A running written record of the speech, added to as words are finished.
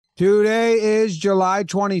Today is July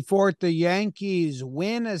 24th. The Yankees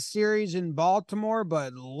win a series in Baltimore,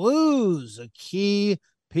 but lose a key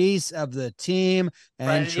piece of the team,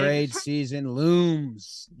 and trade season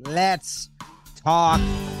looms. Let's talk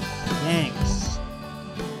Yanks.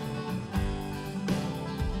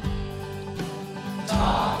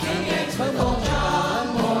 Talking Yanks with old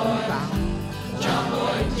John Boy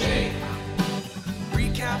and Jake.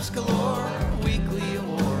 Recaps galore, weekly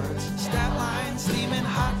awards, stat lines, theme, and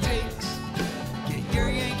hot takes. Get your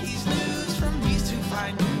Yankees news from these two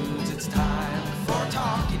fine dudes. It's time for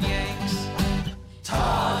Talking Yanks.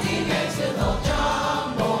 Talking Yanks with old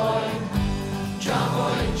John Boy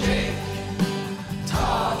and Jake.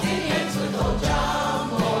 Talking Yanks with old John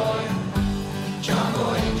Boy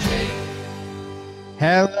and Jake.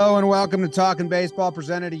 Hello and welcome to Talking Baseball,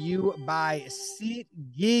 presented to you by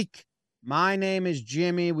SeatGeek. My name is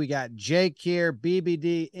Jimmy. We got Jake here,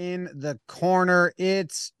 BBD in the corner.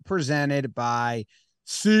 It's presented by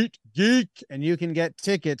SeatGeek, and you can get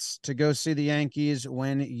tickets to go see the Yankees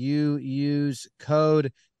when you use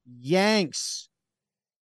code YANKS.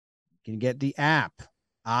 You can get the app.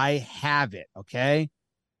 I have it, okay?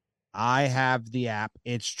 I have the app.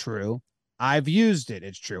 It's true. I've used it.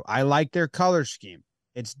 It's true. I like their color scheme.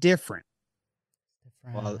 It's different.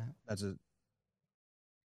 Well, that's a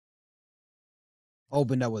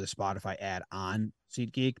opened up with a Spotify ad on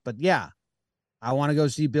SeatGeek. But yeah, I want to go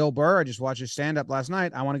see Bill Burr. I just watched his stand-up last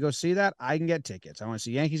night. I want to go see that. I can get tickets. I want to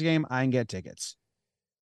see Yankees game. I can get tickets.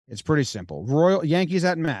 It's pretty simple. Royal Yankees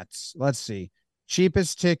at Mets. Let's see.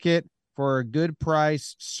 Cheapest ticket for a good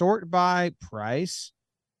price. Sort by price.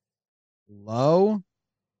 Low.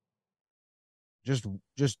 Just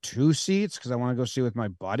two seats because I want to go see with my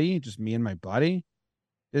buddy. Just me and my buddy.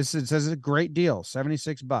 It says it's a great deal.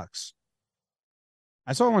 $76.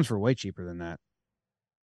 I saw ones for way cheaper than that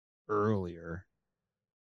earlier.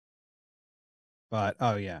 But,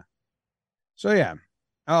 oh, yeah. So, yeah.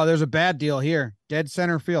 Oh, there's a bad deal here. Dead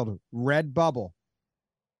center field. Red bubble.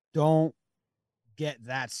 Don't get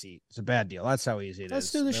that seat. It's a bad deal. That's how easy it is.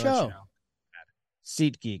 Let's do the show.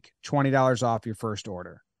 SeatGeek. $20 off your first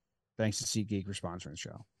order. Thanks to SeatGeek for sponsoring the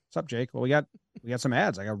show. What's up, Jake? Well, we got some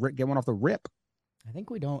ads. I got to get one off the rip. I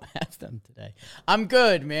think we don't have them today. I'm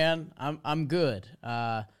good, man. I'm good.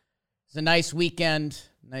 It's a nice weekend.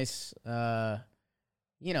 Nice,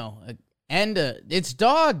 it's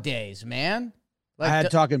dog days, man. Like I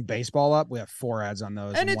had Talking Baseball up. We have 4 ads on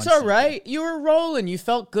those. And it's all right. You were rolling. You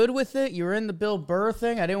felt good with it. You were in the Bill Burr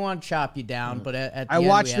thing. I didn't want to chop you down, but at the I end,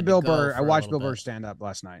 watched the Bill Burr. I watched Bill Burr stand up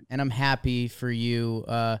last night. And I'm happy for you.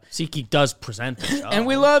 SeatGeek does present the show. And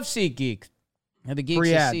we love SeatGeek. And the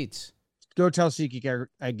geeks of seats. Go tell SeatGeek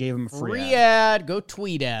I gave him a free ad. Go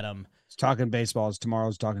tweet at him. It's Talking Baseball. It's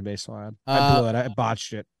tomorrow's Talking Baseball ad. I blew it. I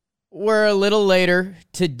botched it. We're a little later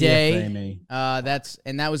today. Yeah,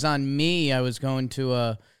 that was on me. I was going to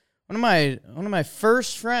one of my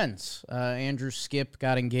first friends, Andrew Skip,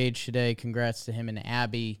 got engaged today. Congrats to him and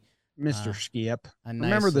Abby. Mr. Skip.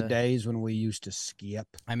 Remember the days when we used to skip?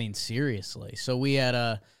 I mean, seriously. So we had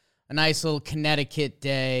a nice little Connecticut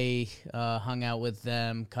day, hung out with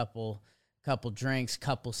them, couple drinks,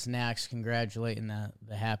 couple snacks, congratulating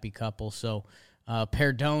the happy couple. So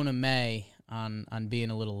perdona me on being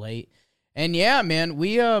a little late. And yeah, man,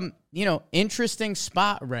 we interesting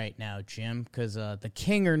spot right now, Jim, because the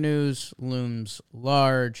Kinger news looms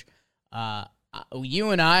large. You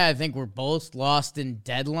and I think we're both lost in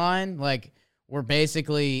deadline. Like, we're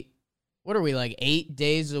basically, what are we, like 8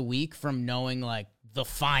 days a week from knowing like the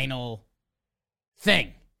final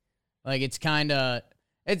thing? Like, it's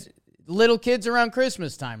little kids around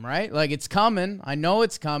Christmas time, right? Like, it's coming. I know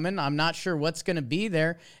it's coming. I'm not sure what's going to be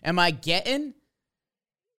there. Am I getting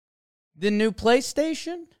the new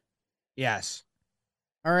PlayStation? Yes.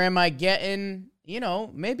 Or am I getting,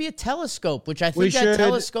 maybe a telescope, which I think that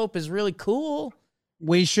telescope is really cool.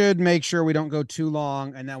 We should make sure we don't go too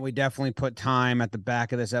long, and then we definitely put time at the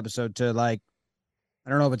back of this episode to, like, I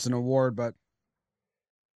don't know if it's an award, but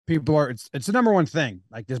people are, it's the number one thing.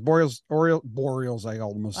 Like this Boreals, I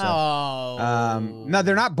almost said. Oh. No,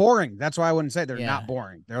 they're not boring. That's why I wouldn't say they're not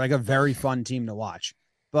boring. They're like a very fun team to watch.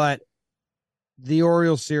 But the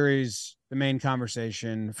Orioles series, the main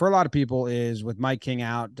conversation for a lot of people is with Mike King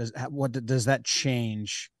out. Does that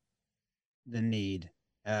change the need?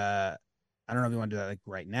 I don't know if you want to do that like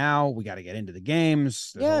right now. We got to get into the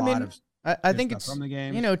games. There's I think it's from the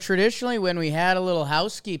games. Traditionally when we had a little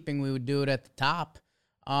housekeeping, we would do it at the top.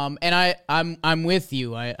 And I'm with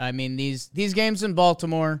you. I mean, these games in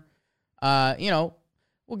Baltimore, we'll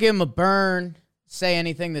give them a burn, say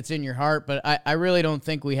anything that's in your heart, but I really don't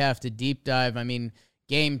think we have to deep dive. I mean,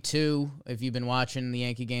 Game 2, if you've been watching the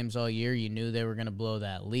Yankee games all year, you knew they were going to blow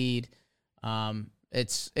that lead.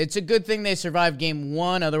 It's a good thing they survived Game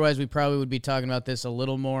 1. Otherwise, we probably would be talking about this a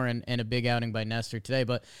little more and a big outing by Nestor today.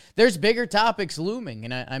 But there's bigger topics looming.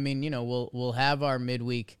 And I mean, we'll have our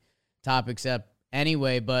midweek topics up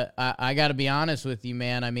anyway. But I got to be honest with you,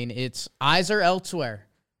 man. I mean, eyes are elsewhere.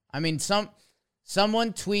 I mean,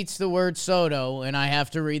 someone tweets the word Soto, and I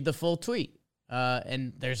have to read the full tweet.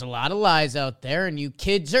 And there's a lot of lies out there, and you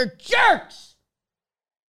kids are jerks.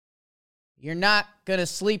 You're not going to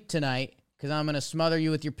sleep tonight because I'm going to smother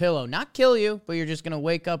you with your pillow. Not kill you, but you're just going to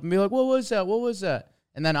wake up and be like, what was that? What was that?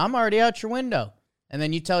 And then I'm already out your window. And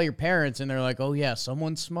then you tell your parents, and they're like, oh, yeah,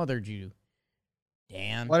 someone smothered you.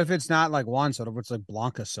 Dan. What if it's not like Juan Soto, but it's like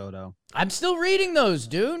Blanca Soto? I'm still reading those,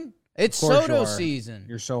 dude. It's Soto season.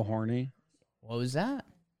 You're so horny. What was that?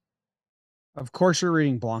 Of course you're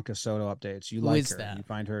reading Blanca Soto updates. You Who like is her. that? You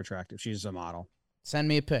find her attractive. She's a model. Send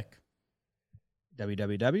me a pic.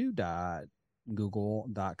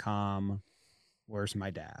 www.google.com. Where's my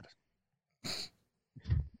dad?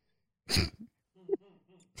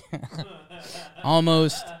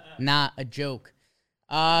 Almost not a joke.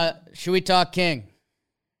 Should we talk King?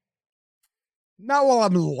 Not while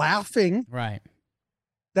I'm laughing. Right.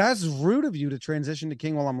 That's rude of you to transition to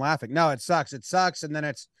King while I'm laughing. No, it sucks. It sucks. And then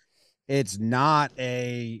it's not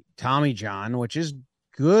a Tommy John, which is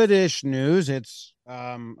goodish news. It's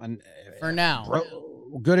for now.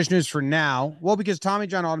 Goodish news for now. Well, because Tommy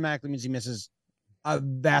John automatically means he misses a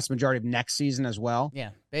vast majority of next season as well. Yeah,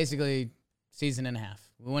 basically season and a half.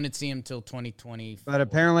 We wouldn't see him till 2020. But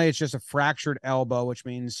apparently it's just a fractured elbow, which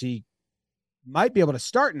means he might be able to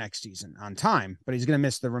start next season on time, but he's going to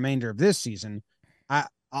miss the remainder of this season. I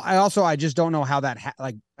just don't know how that,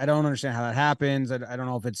 I don't understand how that happens. I don't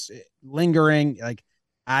know if it's lingering. Like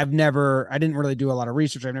I didn't really do a lot of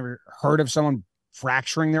research. I've never heard of someone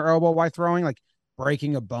fracturing their elbow while throwing. Like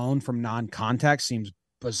breaking a bone from non-contact seems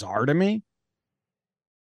bizarre to me,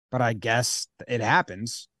 but I guess it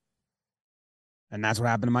happens. And that's what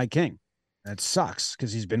happened to Mike King. That sucks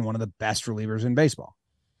because he's been one of the best relievers in baseball.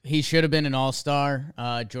 He should have been an all-star.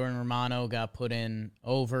 Jordan Romano got put in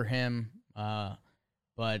over him.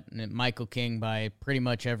 But Michael King, by pretty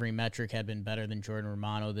much every metric, had been better than Jordan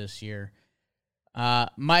Romano this year.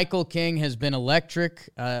 Michael King has been electric.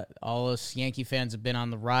 All us Yankee fans have been on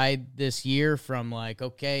the ride this year from like,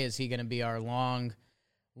 okay, is he going to be our long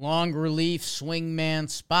relief swingman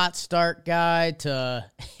spot start guy to,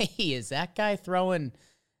 hey, is that guy throwing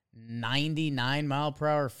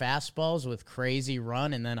 99-mile-per-hour fastballs with crazy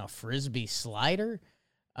run and then a Frisbee slider?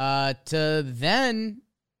 To then...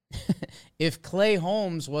 if Clay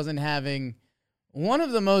Holmes wasn't having one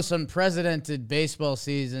of the most unprecedented baseball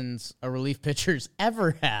seasons a relief pitcher's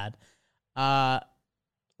ever had,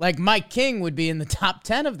 like Mike King would be in the top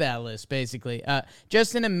 10 of that list, basically.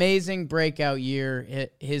 Just an amazing breakout year.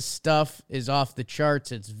 His stuff is off the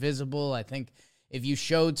charts. It's visible. I think if you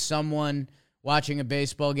showed someone watching a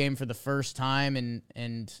baseball game for the first time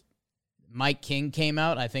and Mike King came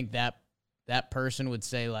out, I think that person would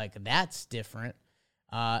say, like, that's different.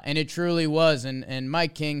 And it truly was. And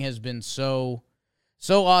Mike King has been so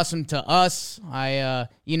awesome to us.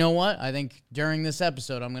 You know what? I think during this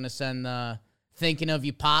episode, I'm going to send thinking of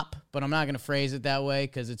you pop, but I'm not going to phrase it that way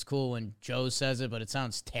because it's cool when Joe says it, but it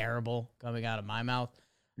sounds terrible coming out of my mouth.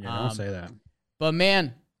 Yeah, don't say that. But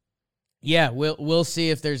man, yeah, we'll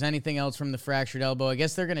see if there's anything else from the fractured elbow. I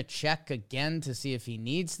guess they're going to check again to see if he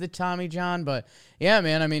needs the Tommy John. But yeah,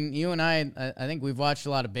 man, I mean, you and I think we've watched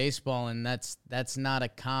a lot of baseball, and that's not a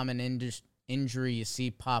common injury you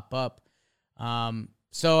see pop up.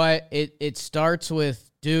 So it starts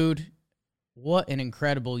with, dude, what an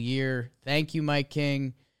incredible year. Thank you, Mike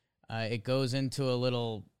King. It goes into a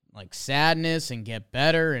little like sadness and get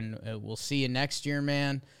better, and we'll see you next year,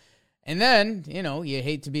 man. And then, you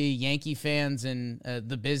hate to be Yankee fans in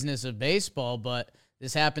the business of baseball, but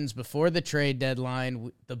this happens before the trade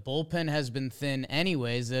deadline. The bullpen has been thin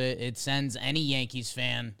anyways, that it sends any Yankees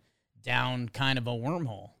fan down kind of a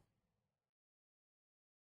wormhole.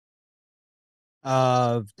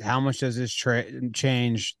 How much does this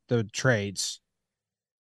change the trades?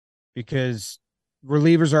 Because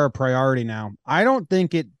relievers are a priority now. I don't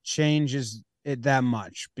think it changes it that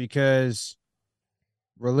much because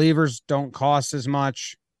relievers don't cost as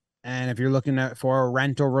much. And if you're looking for a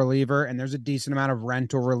rental reliever, and there's a decent amount of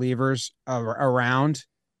rental relievers around,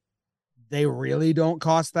 they really don't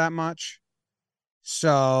cost that much.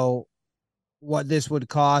 So what this would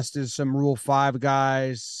cost is some Rule 5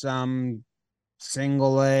 guys, some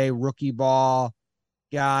single A rookie ball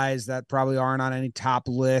guys that probably aren't on any top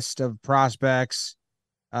list of prospects.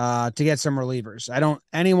 to get some relievers.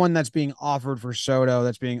 Anyone that's being offered for Soto,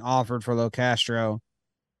 that's being offered for Locastro,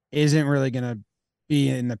 isn't really going to be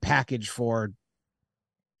in the package for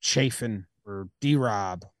Chafin or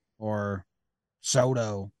D-Rob or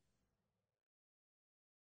Soto,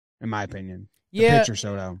 in my opinion. The pitcher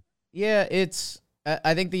Soto. Yeah,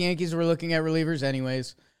 I think the Yankees were looking at relievers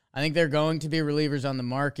anyways. I think they're going to be relievers on the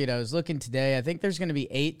market. I was looking today. I think there's going to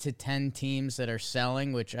be 8 to 10 teams that are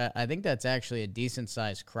selling, which I think that's actually a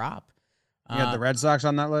decent-sized crop. You got the Red Sox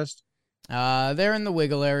on that list? They're in the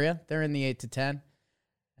wiggle area. They're in the 8 to 10.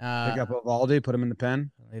 Pick up Eovaldi, put him in the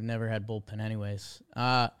pen. They've never had bullpen anyways.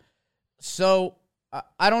 So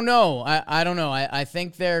I don't know. I don't know. I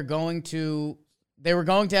think they were going to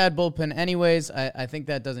add bullpen anyways. I think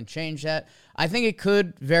that doesn't change that. I think it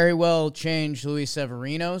could very well change Luis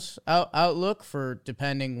Severino's outlook for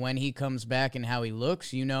depending when he comes back and how he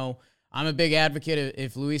looks. You know, I'm a big advocate.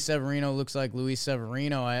 If Luis Severino looks like Luis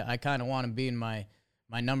Severino, I kind of want him being my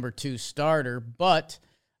number 2 starter. But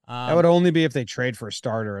that would only be if they trade for a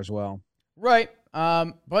starter as well. Right.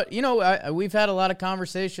 But, you know, we've had a lot of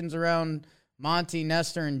conversations around Monty,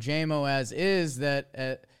 Nestor, and JMO as is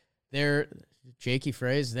that Jakey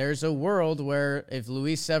phrase, there's a world where if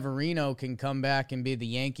Luis Severino can come back and be the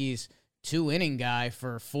Yankees' 2-inning guy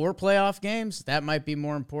for 4 playoff games, that might be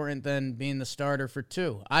more important than being the starter for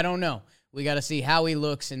 2. I don't know. We got to see how he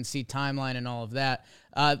looks and see timeline and all of that.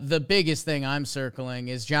 The biggest thing I'm circling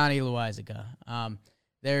is Johnny Loaisiga.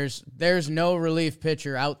 There's no relief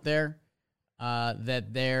pitcher out there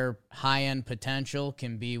that their high-end potential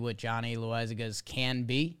can be what Johnny Loaisiga's can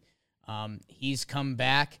be. He's come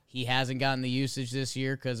back. He hasn't gotten the usage this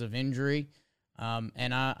year because of injury.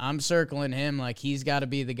 And I'm circling him like he's got to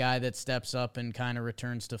be the guy that steps up and kind of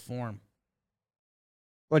returns to form.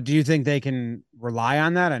 But do you think they can rely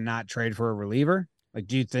on that and not trade for a reliever? Like,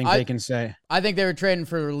 do you think they can say? I think they were trading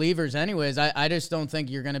for relievers anyways. I just don't think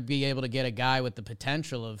you're going to be able to get a guy with the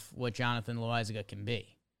potential of what Jonathan Loaisiga can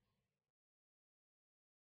be.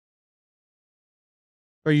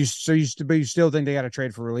 But you still think they got to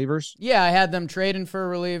trade for relievers? Yeah, I had them trading for a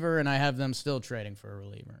reliever, and I have them still trading for a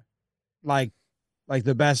reliever. Like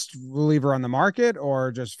the best reliever on the market,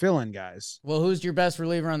 or just fill-in guys? Well, who's your best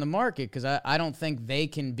reliever on the market? Because I don't think they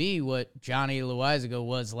can be what Johnny Loaisiga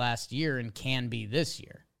was last year and can be this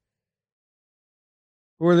year.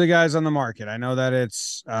 Who are the guys on the market? I know that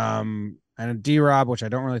it's and a D-Rob, which I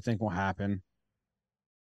don't really think will happen.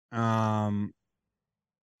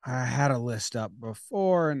 I had a list up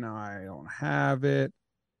before, and now I don't have it.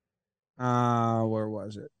 Where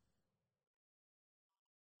was it?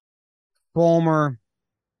 Fulmer.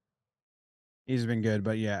 He's been good,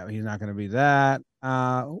 but yeah, he's not going to be that.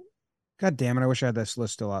 God damn it! I wish I had this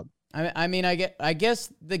list still up. I mean, I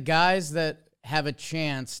guess the guys that have a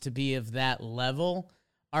chance to be of that level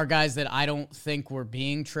are guys that I don't think were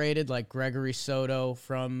being traded, like Gregory Soto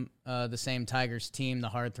from the same Tigers team, the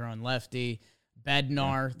hard-throwing lefty.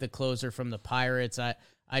 Bednar, the closer from the Pirates. I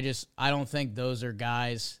don't think those are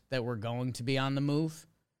guys that were going to be on the move.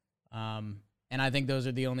 And I think those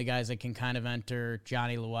are the only guys that can kind of enter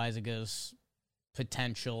Johnny Loaisiga's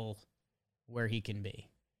potential where he can be.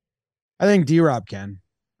 I think D-Rob can.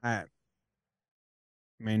 I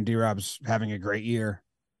mean, D-Rob's having a great year.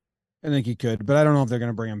 I think he could, but I don't know if they're going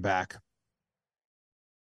to bring him back.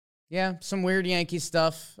 Yeah, some weird Yankee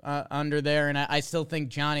stuff under there, and I still think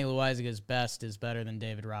Johnny Loaisiga's best is better than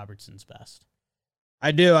David Robertson's best.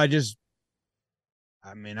 I do. I'm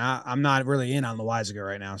not really in on Loaisiga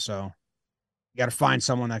right now, so you got to find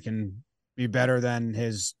someone that can be better than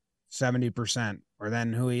his 70% or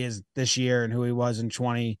than who he is this year and who he was in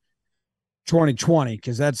 2020,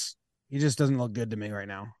 because he just doesn't look good to me right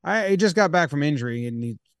now. He just got back from injury,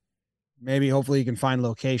 and hopefully he can find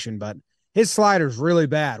location, but his slider's really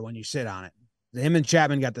bad when you sit on it. Him and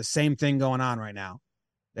Chapman got the same thing going on right now.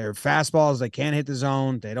 Their fastballs, they can't hit the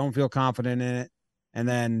zone. They don't feel confident in it. And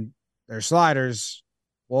then their sliders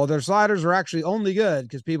are actually only good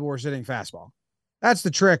because people were sitting fastball. That's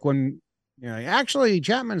the trick when, actually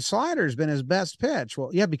Chapman's slider's been his best pitch.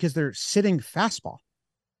 Well, yeah, because they're sitting fastball.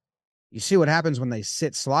 You see what happens when they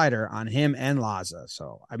sit slider on him and Laza.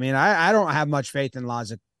 So, I mean, I don't have much faith in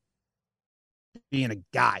Laza being a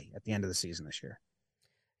guy at the end of the season this year.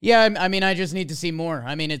 Yeah, I mean, I just need to see more.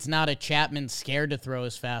 I mean, it's not a Chapman scared to throw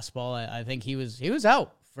his fastball. I think he was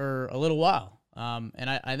out for a little while, and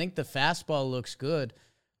I think the fastball looks good.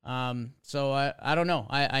 So I don't know.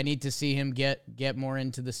 I need to see him get more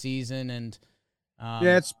into the season, and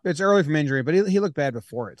yeah, it's early from injury, but he looked bad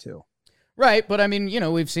before it too. Right, but I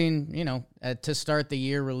mean, we've seen, to start the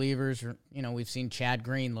year, relievers, we've seen Chad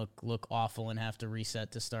Green look awful and have to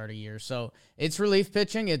reset to start a year. So it's relief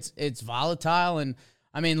pitching. It's volatile, and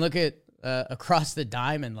I mean, look at across the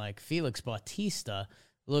diamond, like Felix Bautista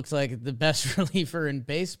looks like the best reliever in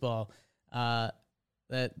baseball that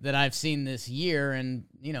I've seen this year, and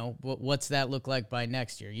what's that look like by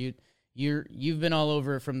next year? You've been all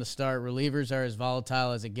over it from the start. Relievers are as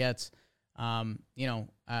volatile as it gets.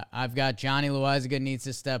 I've got Johnny Loizaga needs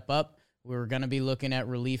to step up. We're going to be looking at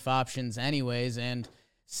relief options anyways, and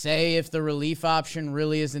say if the relief option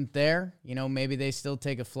really isn't there, maybe they still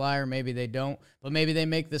take a flyer, maybe they don't, but maybe they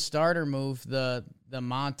make the starter move, the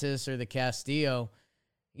Montes or the Castillo.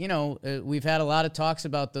 We've had a lot of talks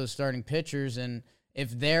about those starting pitchers, and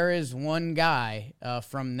if there is one guy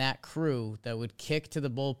from that crew that would kick to the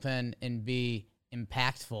bullpen and be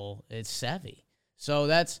impactful, it's Sevy. So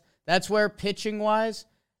that's where pitching-wise,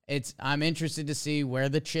 I'm interested to see where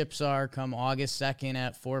the chips are come August 2nd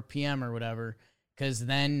at 4 p.m. or whatever, because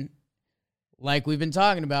then, like we've been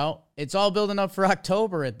talking about, it's all building up for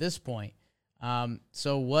October at this point.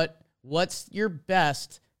 So what's your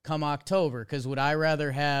best come October? Because would I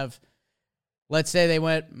rather have, let's say they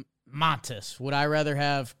went Montes, would I rather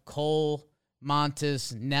have Cole,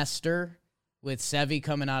 Montes, Nestor with Sevy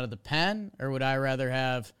coming out of the pen, or would I rather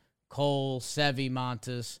have Cole, Sevy,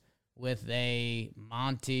 Montes with a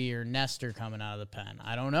Monty or Nestor coming out of the pen?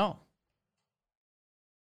 I don't know.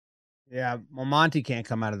 Yeah, well, Monty can't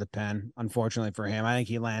come out of the pen, unfortunately for him. I think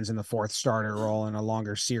he lands in the fourth starter role in a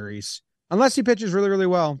longer series. Unless he pitches really, really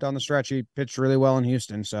well down the stretch. He pitched really well in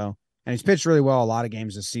Houston, and he's pitched really well a lot of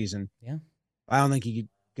games this season. Yeah. I don't think he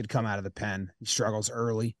could come out of the pen. He struggles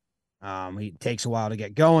early. He takes a while to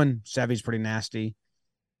get going. Sevy's pretty nasty.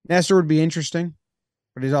 Nestor would be interesting,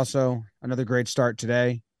 but he's also another great start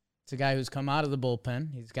today. It's a guy who's come out of the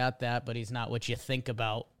bullpen. He's got that, but he's not what you think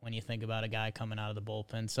about when you think about a guy coming out of the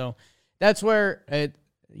bullpen. So that's where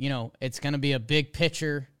it's going to be a big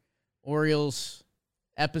pitcher Orioles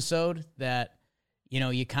episode that,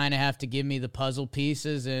 you kind of have to give me the puzzle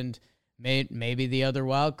pieces, and maybe the other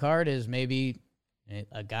wild card is maybe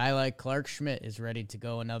a guy like Clark Schmidt is ready to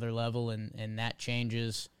go another level, and that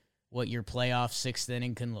changes what your playoff sixth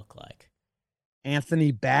inning can look like.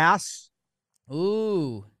 Anthony Bass.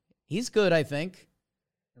 Ooh, he's good, I think.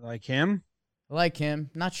 You like him? I like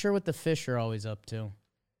him. Not sure what the Fish are always up to.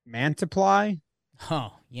 Mantiply?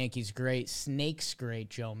 Oh, Yankees great. Snakes great,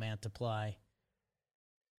 Joe Mantiply.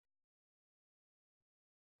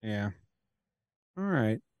 Yeah. All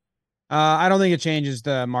right. I don't think it changes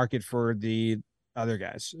the market for the other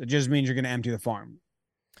guys. It just means you're going to empty the farm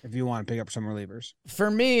if you want to pick up some relievers. For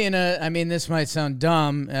me, this might sound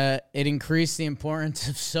dumb. It increased the importance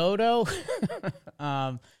of Soto,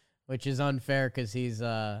 which is unfair because he's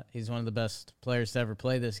one of the best players to ever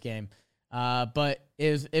play this game. But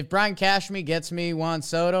if Brian Cashme gets me Juan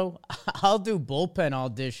Soto, I'll do bullpen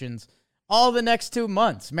auditions all the next 2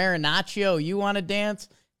 months. Marinaccio, you want to dance?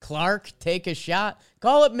 Clark, take a shot.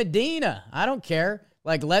 Call it Medina. I don't care.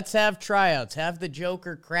 Like, let's have tryouts. Have the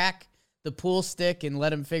Joker crack the pool stick and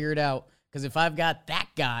let him figure it out. Because if I've got that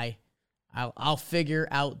guy, I'll figure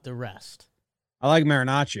out the rest. I like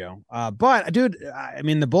Marinaccio. But, dude,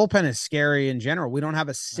 the bullpen is scary in general. We don't have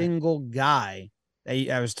a single guy.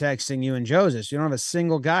 I was texting you and Joseph. You don't have a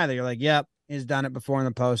single guy that you're like, yep, he's done it before in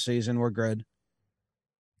the postseason. We're good.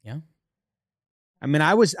 Yeah. I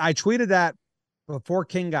tweeted that before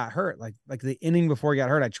King got hurt, like the inning before he got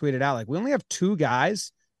hurt, I tweeted out, like, we only have 2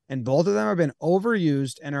 guys, and both of them have been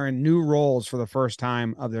overused and are in new roles for the first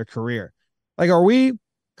time of their career. Like, are we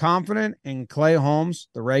confident in Clay Holmes,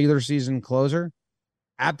 the regular season closer?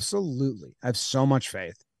 Absolutely. I have so much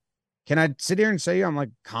faith. Can I sit here and say I'm like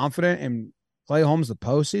confident in Clay Holmes, the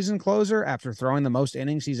postseason closer, after throwing the most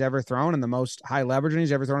innings he's ever thrown and the most high leverage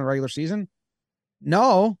he's ever thrown in the regular season?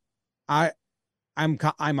 No,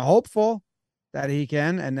 I'm hopeful that he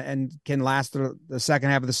can and can last through the second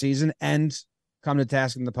half of the season and come to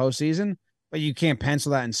task in the postseason. But you can't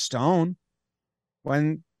pencil that in stone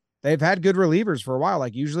when they've had good relievers for a while.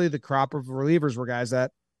 Like, usually the crop of relievers were guys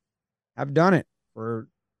that have done it for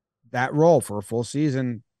that role for a full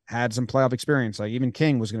season, had some playoff experience. Like, even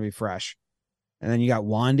King was going to be fresh. And then you got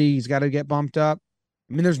Wandy. He's got to get bumped up.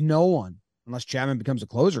 There's no one, unless Chapman becomes a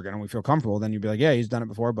closer again and we feel comfortable, then you'd be like, yeah, he's done it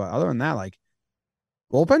before. But other than that, like,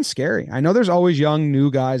 bullpen's scary. I know there's always young,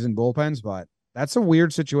 new guys in bullpens, but that's a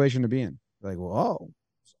weird situation to be in. Like, whoa,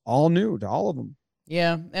 it's all new to all of them.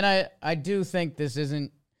 Yeah, and I do think this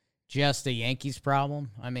isn't just a Yankees problem.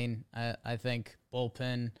 I think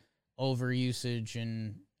bullpen overusage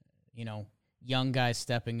and, young guys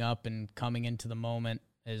stepping up and coming into the moment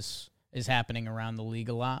is is happening around the league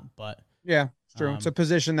a lot, but Yeah, it's true. It's a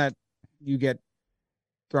position that you get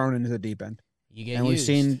thrown into the deep end. you get And used.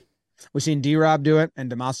 we've seen D-Rob do it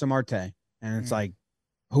and DeMaso Marte. And it's like,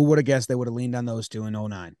 who would have guessed they would have leaned on those two in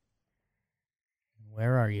 09?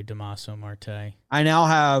 Where are you, DeMaso Marte? I now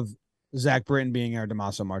have Zach Britton being our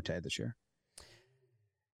DeMaso Marte this year.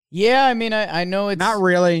 Yeah, I mean, I know it's Not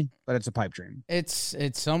really, but it's a pipe dream. It's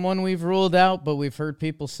someone we've ruled out, but we've heard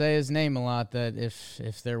people say his name a lot. That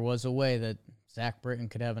if there was a way that Zach Britton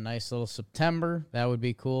could have a nice little September, that would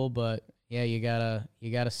be cool. But yeah, you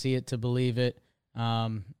gotta see it to believe it.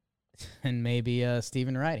 And maybe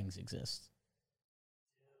Steven Ridings exists.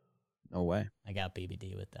 No way. I got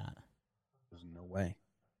BBD with that. There's no way.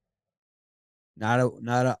 Not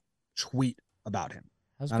a tweet about him.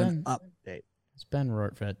 How's Not Ben? an update. What's Ben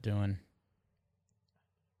Rortvedt doing?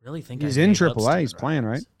 Really think He's I in made up AAA. He's Steven playing,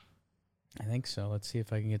 Ridings. I think so. Let's see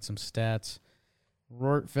if I can get some stats.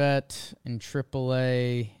 Rortvedt in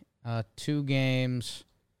AAA, 2 games.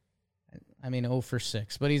 I mean, 0 for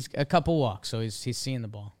 6, but he's a couple walks, so he's seeing the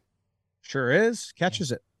ball. Sure is.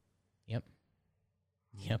 Catches it.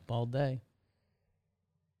 Yep, all day.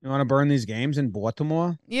 You want to burn these games in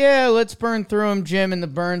Baltimore? Yeah, let's burn through them, Jim. And the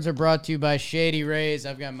burns are brought to you by Shady Rays.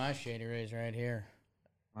 I've got my Shady Rays right here.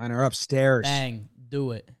 Mine are upstairs. Bang.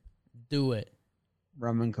 Do it. Do it.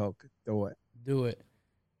 Rum and Coke. Do it. Do it.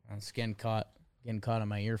 I was getting caught on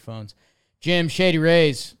my earphones. Jim, Shady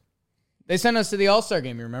Rays. They sent us to the All-Star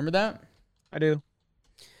game. You remember that? I do.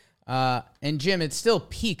 And Jim, it's still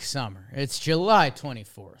peak summer. It's July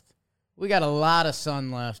 24th. We got a lot of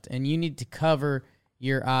sun left, and you need to cover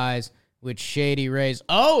your eyes with Shady Rays.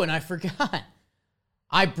 Oh, and I forgot.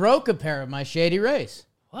 I broke a pair of my Shady Rays.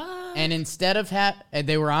 What? And instead of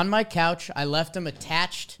they were on my couch. I left them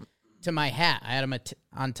attached to my hat. I had them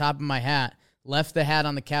on top of my hat. Left the hat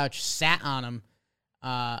on the couch, sat on them,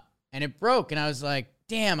 and it broke. And I was like,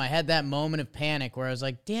 damn, I had that moment of panic where I was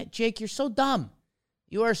like, damn, Jake, you're so dumb.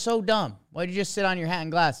 You are so dumb. Why'd you just sit on your hat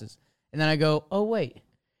and glasses? And then I go, oh, wait.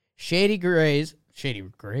 Shady Rays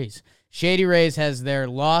has their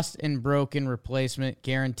lost and broken replacement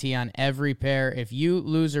guarantee on every pair. If you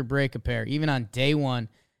lose or break a pair, even on day one,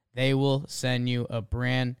 they will send you a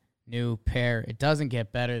brand new pair. It doesn't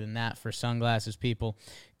get better than that for sunglasses, people.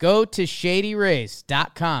 Go to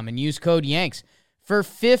shadyrays.com and use code YANKS for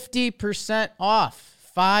 50% off,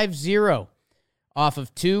 50, off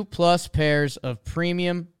of 2+ pairs of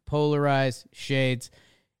premium polarized shades.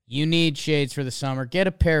 You need shades for the summer. Get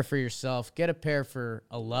a pair for yourself. Get a pair for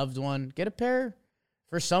a loved one. Get a pair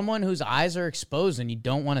for someone whose eyes are exposed and you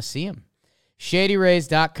don't want to see them.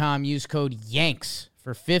 ShadyRays.com. Use code YANKS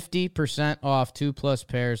for 50% off 2+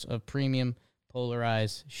 pairs of premium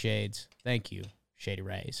polarized shades. Thank you, Shady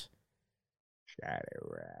Rays.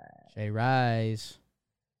 Shady Rays.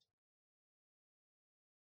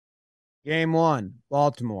 Game 1,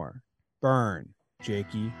 Baltimore. Burn.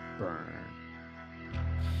 Jakey, burn.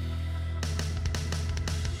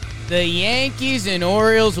 The Yankees and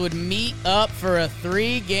Orioles would meet up for a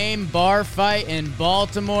 3-game bar fight in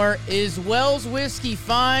Baltimore. Is Wells Whiskey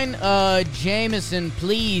fine? Jameson,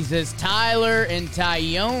 please, as Tyler and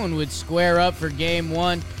Tyone would square up for Game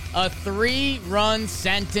 1. A 3-run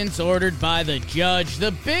sentence ordered by the judge.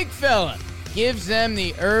 The big fella gives them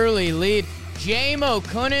the early lead. J-Mo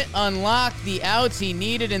couldn't unlock the outs he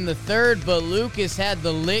needed in the third, but Lucas had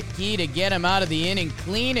the lit key to get him out of the inning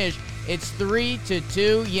cleanish. It's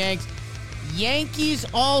 3-2 Yanks. Yankees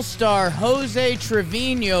All-Star Jose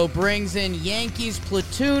Trevino brings in Yankees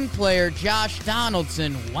platoon player Josh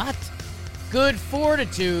Donaldson. What? Good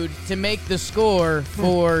fortitude to make the score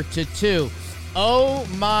 4-2. Oh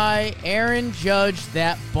my, Aaron Judge,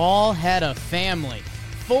 that ball had a family.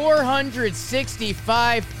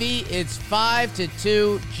 465 feet, it's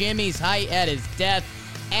 5-2. Jimmy's height at his death.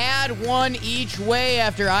 Add 1 each way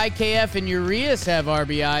after IKF and Urias have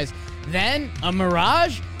RBIs. Then, a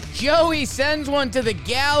mirage? Joey sends one to the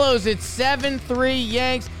gallows. It's 7-3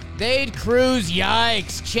 Yanks. They'd cruise.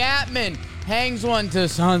 Yikes. Chapman hangs one to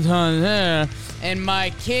Santander. And my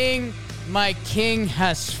king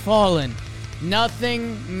has fallen.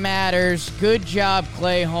 Nothing matters. Good job,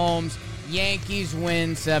 Clay Holmes. Yankees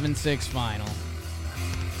win 7-6 final.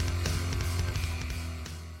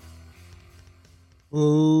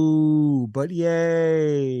 Ooh, but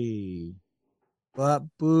yay. But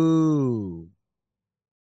boo.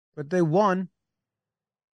 But they won.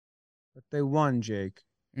 Jake.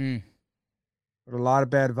 But a lot of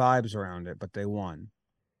bad vibes around it, but they won.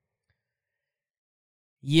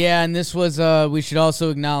 Yeah, and this was, we should also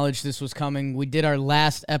acknowledge this was coming. We did our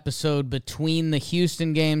last episode between the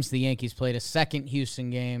Houston games. The Yankees played a second Houston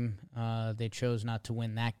game. They chose not to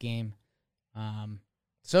win that game.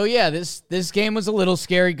 So yeah, this game was a little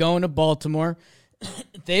scary going to Baltimore.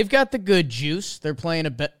 They've got the good juice. They're playing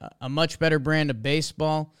a much better brand of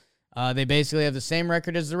baseball. They basically have the same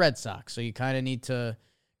record as the Red Sox, so you kind of need to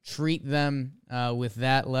treat them with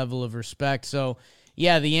that level of respect. So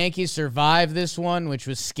yeah, the Yankees survived this one, which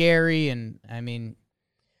was scary, and I mean,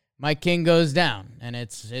 Mike King goes down, and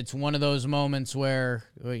it's one of those moments where,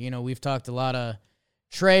 you know, we've talked a lot of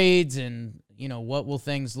trades and, you know, what will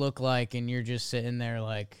things look like, and you're just sitting there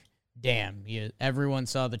like, damn, everyone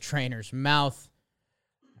saw the trainer's mouth.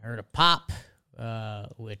 I heard a pop,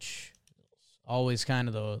 which is always kind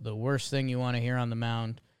of the worst thing you want to hear on the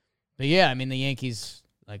mound. But yeah, I mean, the Yankees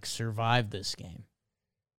like survived this game.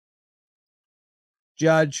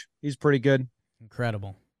 Judge, he's pretty good.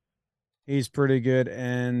 Incredible. He's pretty good.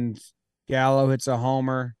 And Gallo hits a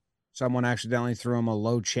homer. Someone accidentally threw him a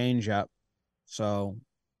low changeup. So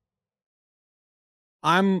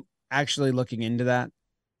I'm actually looking into that.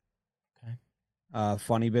 Okay.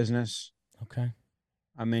 Funny business. Okay.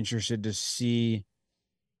 I'm interested to see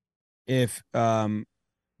if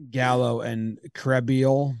Gallo and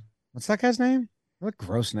Crebiel, what's that guy's name? What a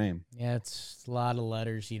gross name. Yeah, it's a lot of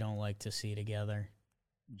letters you don't like to see together.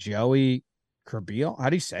 Joey Crebiel? How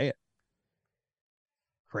do you say it?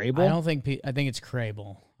 Crable? I think it's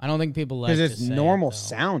Crable. I don't think people like to say because it's normal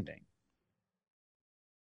sounding.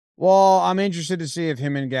 Well, I'm interested to see if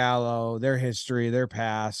him and Gallo, their history, their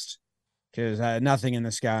past, because nothing in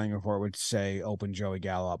the scouting report would say open Joey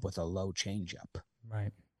Gallo up with a low changeup.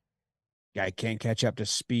 Right. Guy can't catch up to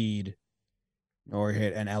speed nor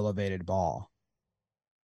hit an elevated ball.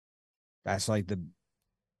 That's like the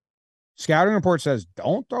scouting report says,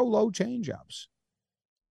 don't throw low changeups.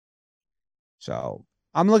 So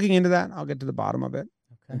I'm looking into that. I'll get to the bottom of it.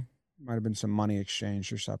 Okay. Might have been some money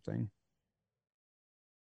exchanged or something.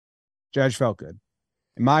 Judge felt good.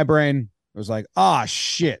 In my brain, it was like,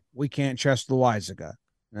 shit, we can't trust Loizaga.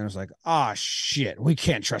 And it was like, shit, we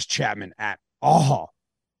can't trust Chapman at all.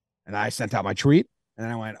 And I sent out my tweet, and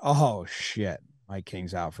then I went, oh, shit, Mike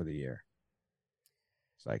King's out for the year.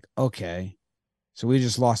 It's like, okay. So we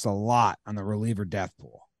just lost a lot on the reliever death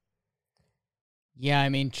pool. Yeah, I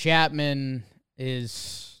mean, Chapman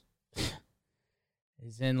is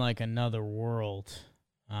in like another world.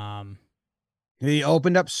 He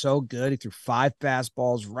opened up so good. He threw 5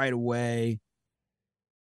 fastballs right away.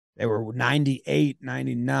 They were 98,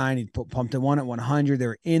 99. He pumped in one at 100. They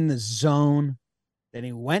were in the zone. Then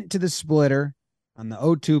he went to the splitter on the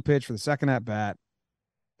 0-2 pitch for the second at bat,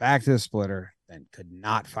 back to the splitter, then could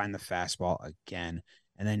not find the fastball again.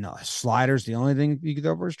 And then slider's the only thing you could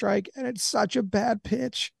throw for a strike, and it's such a bad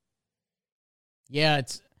pitch. Yeah,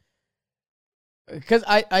 it's because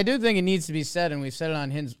I do think it needs to be said, and we've said it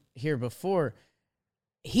on here before.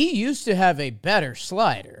 He used to have a better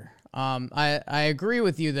slider. I agree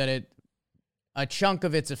with you that a chunk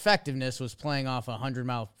of its effectiveness was playing off a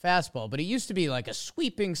 100-mile fastball, but it used to be like a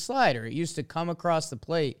sweeping slider. It used to come across the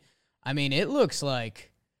plate. I mean, it looks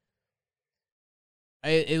like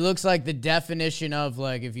the definition of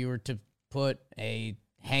like if you were to put a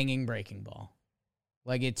hanging breaking ball.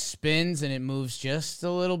 Like it spins and it moves just a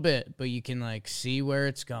little bit, but you can like see where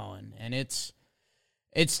it's going. And it's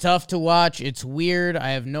tough to watch. It's weird.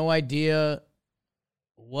 I have no idea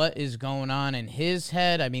what is going on in his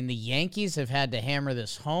head. I mean, the Yankees have had to hammer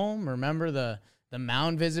this home. Remember the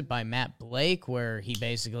mound visit by Matt Blake where he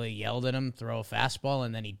basically yelled at him, throw a fastball,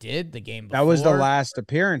 and then he did the game before. That was the last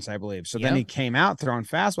appearance, I believe. So then he came out throwing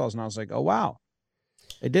fastballs, and I was like, oh, wow.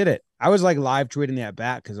 They did it. I was like live tweeting the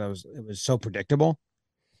at-bat because it was so predictable.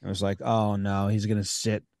 I was like, oh, no, he's going to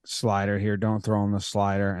sit slider here. Don't throw him the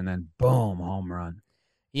slider. And then, boom, home run.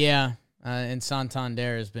 Yeah. And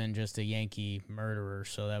Santander has been just a Yankee murderer,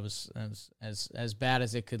 so that was as bad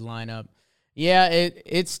as it could line up. Yeah,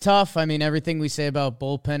 it's tough. I mean, everything we say about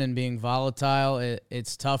bullpen and being volatile,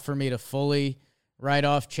 it's tough for me to fully write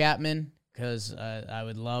off Chapman because I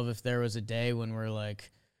would love if there was a day when we're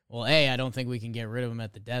like, well, A, I don't think we can get rid of him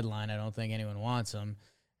at the deadline. I don't think anyone wants him.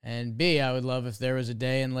 And B, I would love if there was a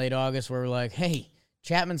day in late August where we're like, hey,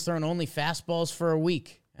 Chapman's thrown only fastballs for a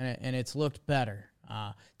week, and it's looked better.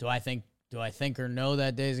 Do I think or know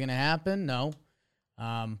that day is going to happen? No.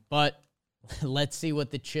 But let's see what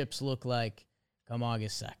the chips look like come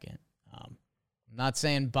August 2nd. I'm not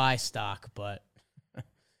saying buy stock, but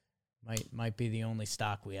might be the only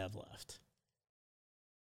stock we have left.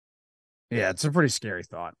 Yeah, it's a pretty scary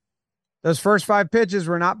thought. Those first 5 pitches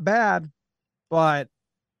were not bad, but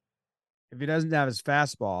if he doesn't have his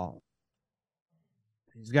fastball,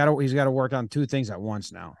 he's got to work on 2 things at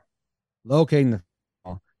once now. Locating the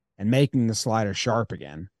and making the slider sharp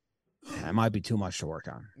again. That might be too much to work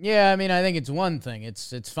on. Yeah, I mean, I think it's one thing.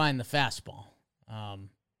 It's find the fastball.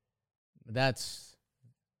 That's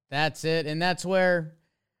it, and that's where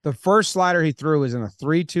the first slider he threw was in a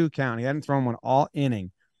 3-2 count. He hadn't thrown one all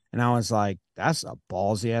inning, and I was like, "That's a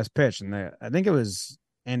ballsy ass pitch." And I think it was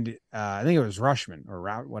Rushman or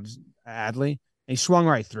Adley. And he swung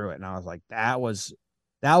right through it, and I was like, "That was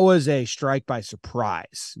a strike by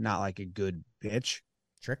surprise, not like a good pitch."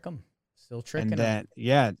 Trick him, still tricking And him. then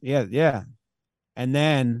yeah. And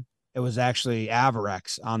then it was actually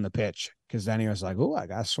Avarex on the pitch because then he was like, "Oh, I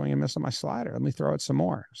got to swing and miss on my slider. Let me throw it some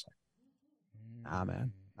more." I was like, "Nah,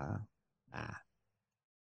 man, nah."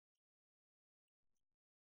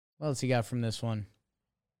 What else you got from this one?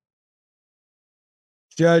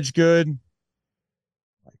 Judge good,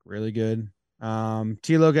 like really good.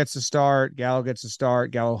 Tilo gets the start. Gallo gets the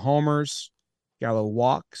start. Gallo homers. Gallo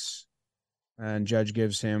walks, and Judge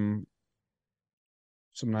gives him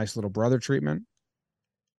some nice little brother treatment.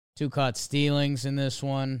 2 caught stealings in this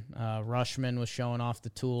one. Rushman was showing off the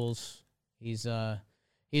tools. He's a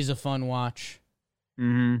fun watch.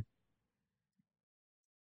 Mm-hmm.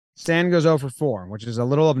 Stan goes 0 for 4, which is a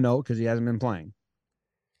little of note because he hasn't been playing.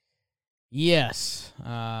 Yes.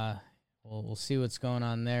 We'll see what's going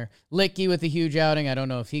on there. Licky with a huge outing. I don't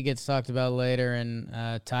know if he gets talked about later. And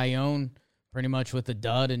Tyone pretty much with a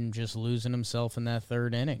dud and just losing himself in that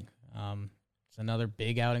 3rd inning. It's another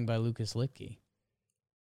big outing by Lucas Licky.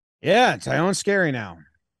 Yeah, Tyone's scary now.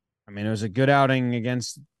 I mean, it was a good outing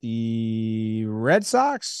against the Red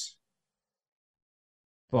Sox,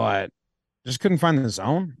 but just couldn't find the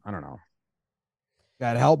zone. I don't know.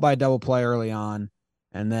 Got helped by a double play early on,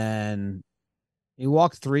 and then he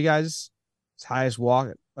walked 3 guys. His highest walk,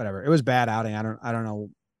 whatever. It was bad outing. I don't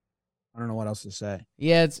know what else to say.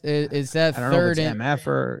 Yeah, it's that I don't know if third it's MF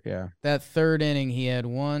or that 3rd inning. He had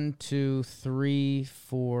 1, 2, 3,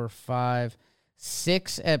 4, 5,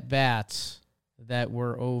 6 at bats that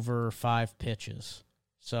were over 5 pitches.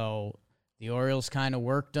 So the Orioles kind of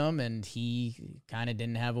worked him, and he kind of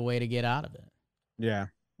didn't have a way to get out of it. Yeah.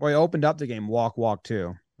 Well, he opened up the game walk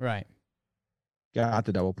too. Right. Got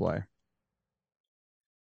the double play.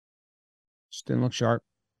 Just didn't look sharp.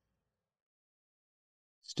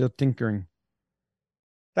 Still tinkering.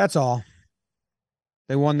 That's all.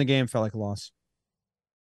 They won the game, felt like a loss.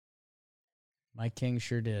 Mike King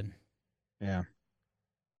sure did. Yeah.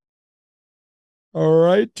 All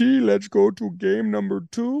righty, let's go to game number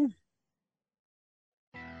 2.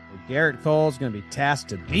 Garrett Cole's going to be tasked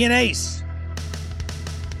to be an ace.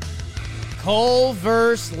 Cole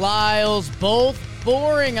versus Lyles, both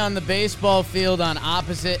boring on the baseball field on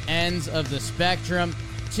opposite ends of the spectrum.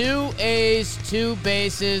 2 A's, 2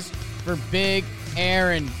 bases for Big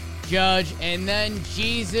Aaron Judge. And then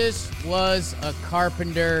Jesus was a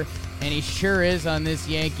carpenter, and he sure is on this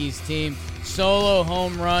Yankees team. Solo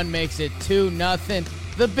home run makes it 2-0.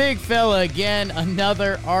 The big fella again,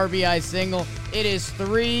 another RBI single. It is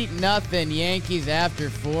 3-0 Yankees after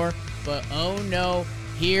 4. But oh no,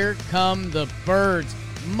 here come the birds.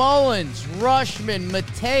 Mullins, Rushman,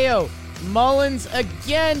 Mateo. Mullins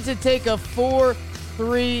again to take a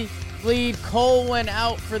 4-3 lead. Cole went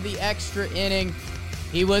out for the extra inning.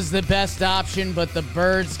 He was the best option, but the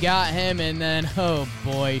birds got him. And then, oh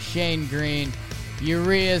boy, Shane Green.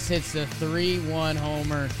 Urias hits the 3-1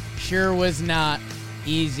 homer. Sure was not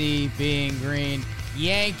easy being Green.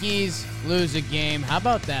 Yankees lose a game. How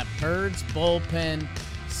about that Birds bullpen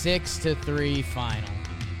 6-3 final?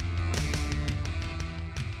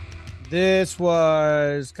 This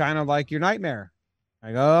was kind of like your nightmare.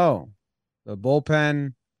 Like, oh, the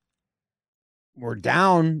bullpen, we're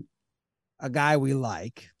down a guy we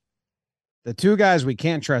like. The 2 guys we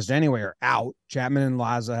can't trust anyway are out. Chapman and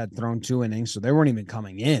Laza had thrown 2 innings, so they weren't even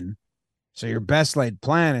coming in. So your best laid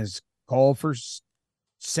plan is Cole for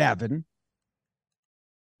 7,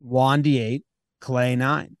 Wandy 8, Clay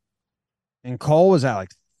 9. And Cole was at like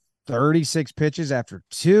 36 pitches after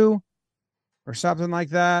 2 or something like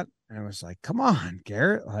that. And it was like, come on,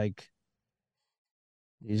 Garrett. Like,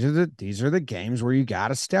 these are the games where you got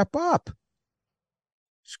to step up.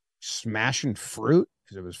 Smashing fruit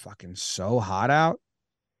because it was fucking so hot out.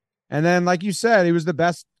 And then, like you said, he was the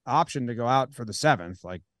best option to go out for the 7th.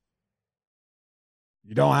 Like,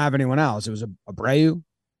 you don't have anyone else. It was Abreu.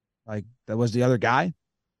 Like, that was the other guy.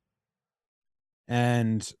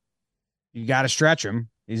 And you got to stretch him.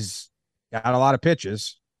 He's got a lot of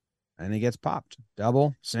pitches, and he gets popped.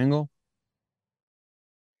 Double, single.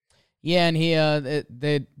 Yeah, and he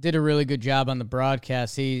they did a really good job on the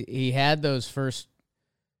broadcast. He had those first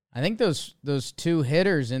I think those two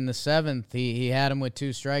hitters in the seventh, he had him with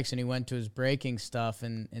 2 strikes and he went to his breaking stuff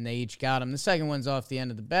and they each got him. The second one's off the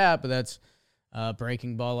end of the bat, but that's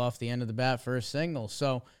breaking ball off the end of the bat for a single.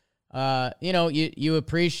 So, you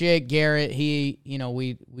appreciate Garrett.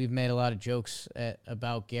 We've made a lot of jokes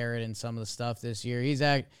about Garrett and some of the stuff this year.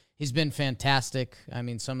 He's been fantastic. I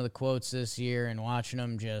mean, some of the quotes this year and watching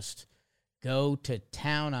him just go to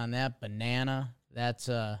town on that banana. That's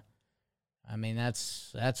what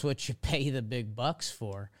you pay the big bucks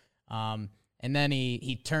for. And then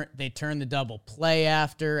they turned the double play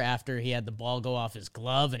after he had the ball go off his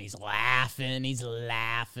glove, and he's laughing. He's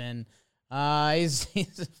a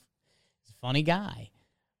funny guy.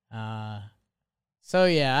 So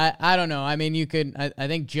yeah, I don't know. I mean, I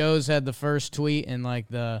think Joe's had the first tweet in like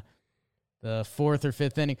the 4th or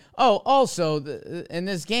 5th inning. Oh, also in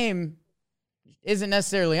this game isn't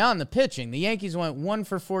necessarily on the pitching. The Yankees went 1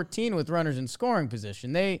 for 14 with runners in scoring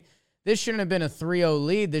position. This shouldn't have been a 3-0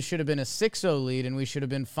 lead. This should have been a 6-0 lead, and we should have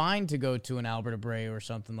been fine to go to an Albert Abreu or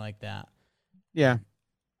something like that. Yeah.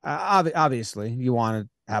 Obviously, you want to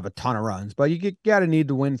have a ton of runs, but you got to need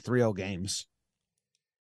to win 3-0 games.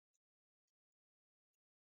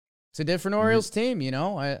 It's a different Orioles team,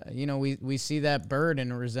 we see that bird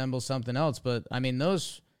and it resembles something else. But, I mean,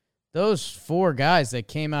 those 4 guys that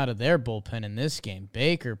came out of their bullpen in this game,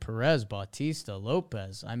 Baker, Perez, Bautista,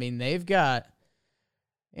 Lopez, I mean, they've got,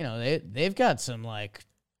 they've got some like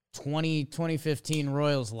 2015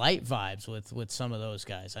 Royals light vibes with some of those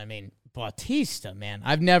guys. I mean, Bautista, man,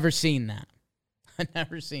 I've never seen that. I've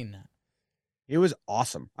never seen that. It was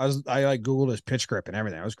awesome. I like Googled his pitch grip and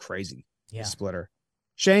everything. It was crazy. Yeah. The splitter.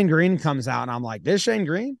 Shane Green comes out and I'm like, this Shane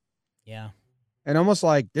Green? Yeah. And almost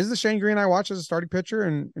like, this is the Shane Green I watched as a starting pitcher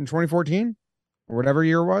in 2014 or whatever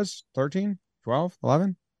year it was, 13, 12,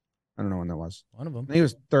 11. I don't know when that was. One of them. I think it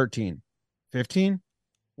was 13, 15.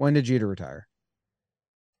 When did Jeter retire?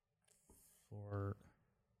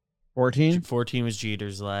 14? 14 was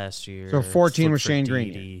Jeter's last year. So 14 was For Shane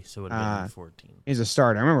Didi, Green. so it would have been 14. He's a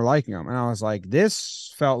starter. I remember liking him. And I was like,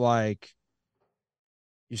 this felt like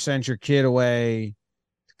you sent your kid away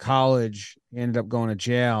to college. He ended up going to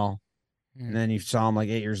jail. And then you saw him like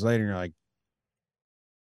 8 years later, and you're like,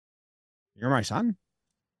 you're my son?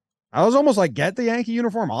 I was almost like, get the Yankee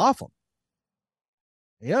uniform off him.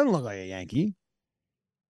 He doesn't look like a Yankee.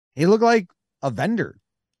 He looked like a vendor.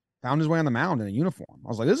 Found his way on the mound in a uniform. I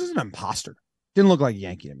was like, this is an imposter. Didn't look like a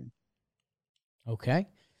Yankee to me. Okay.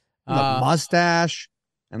 The mustache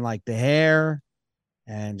and like the hair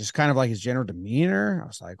and just kind of like his general demeanor. I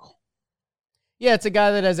was like, yeah, it's a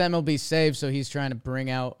guy that has MLB save, so he's trying to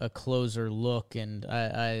bring out a closer look, and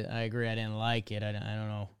I agree. I didn't like it. I don't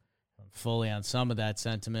know fully on some of that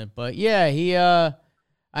sentiment, but yeah, he.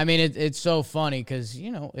 I mean, it's so funny because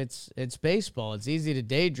it's baseball. It's easy to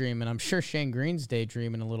daydream, and I'm sure Shane Green's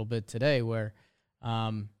daydreaming a little bit today. Where,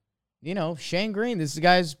 Shane Green, this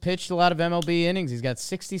guy's pitched a lot of MLB innings. He's got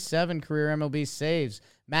 67 career MLB saves.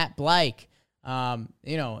 Matt Blake.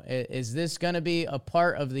 Is this going to be a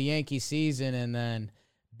part of the Yankee season? And then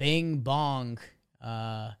bing bong,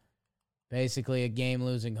 basically a game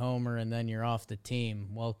losing homer, and then you're off the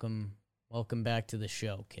team. Welcome back to the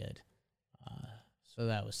show, kid. So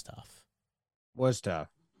that was tough. Was tough.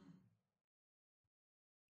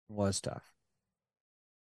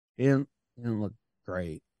 He didn't look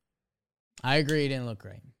great. I agree. He didn't look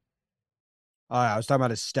great. I was talking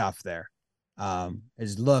about his stuff there.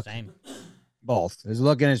 His look. Same. Both his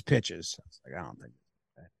look and his pitches. I was like, I don't think.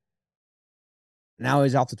 Now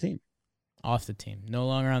he's off the team. Off the team. No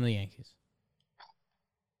longer on the Yankees.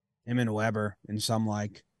 Him and Weber in some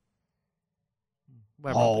like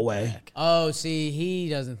Weber hallway. back. Oh, see, he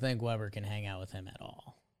doesn't think Weber can hang out with him at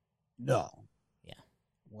all. No. Yeah.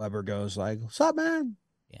 Weber goes like, "What's up, man?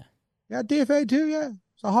 Yeah. Yeah, DFA too. Yeah,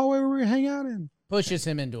 it's a hallway where we hang out in." Pushes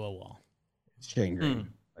him into a wall. Shane Green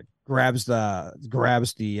like, grabs the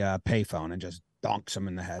payphone and just donks him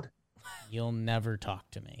in the head. You'll never talk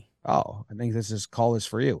to me. Oh, I think this call is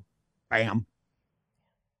for you. Bam.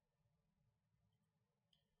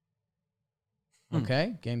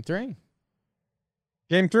 Okay, game 3.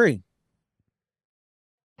 Game 3.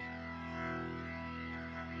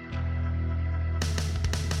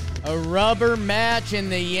 A rubber match,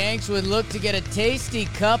 and the Yanks would look to get a tasty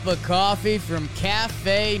cup of coffee from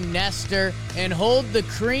Cafe Nestor and hold the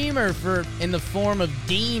creamer in the form of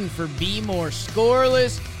Dean for Be More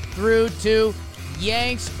scoreless through to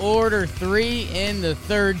Yanks order 3 in the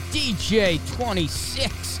third. DJ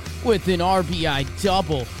 26 with an RBI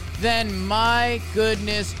double. Then, my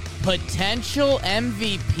goodness, potential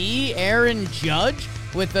MVP Aaron Judge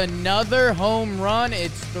with another home run.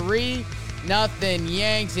 It's 3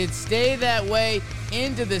 Yanks. It stay that way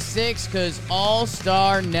into the 6th because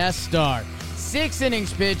All-Star Nestor. 6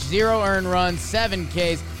 innings pitched, 0 earned runs, 7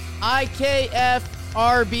 Ks. IKF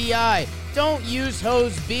RBI. Don't use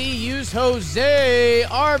Hose B, use Jose.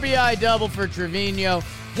 RBI double for Trevino.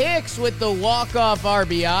 Hicks with the walk-off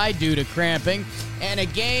RBI due to cramping. And a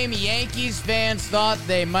game Yankees fans thought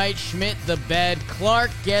they might Schmidt the bed.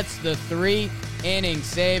 Clark gets the 3-inning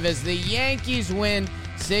save as the Yankees win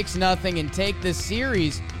 6-0 and take the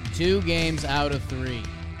series 2 games out of 3.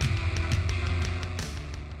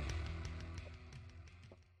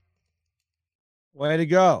 Way to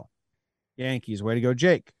go, Yankees. Way to go,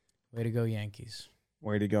 Jake. Way to go, Yankees.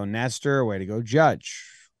 Way to go, Nestor. Way to go, Judge.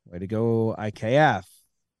 Way to go, IKF.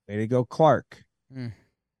 Way to go, Clark.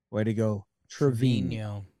 Way to go,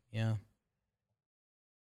 Trevino. Yeah.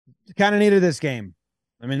 Kind of needed this game.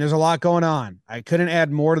 I mean, there's a lot going on. I couldn't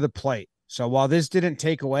add more to the plate. So while this didn't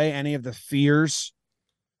take away any of the fears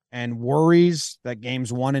and worries that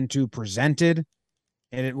games 1 and 2 presented,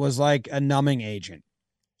 and it was like a numbing agent.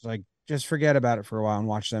 It's like, just forget about it for a while and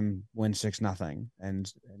watch them win 6-0.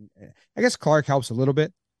 And I guess Clark helps a little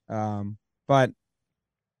bit. But it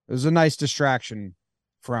was a nice distraction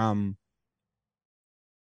from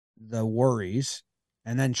the worries.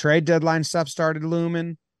 And then trade deadline stuff started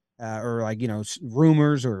looming, or like,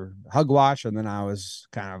 rumors or hugwash. And then I was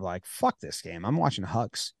kind of like, fuck this game. I'm watching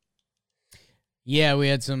Hugs. Yeah, we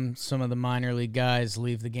had some of the minor league guys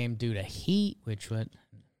leave the game due to heat, which would.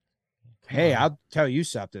 Hey, I'll tell you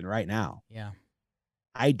something right now. Yeah.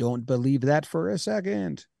 I don't believe that for a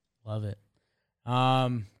second. Love it.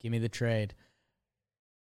 Give me the trade.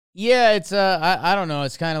 Yeah, it's I don't know.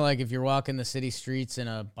 It's kind of like if you're walking the city streets and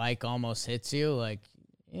a bike almost hits you, like,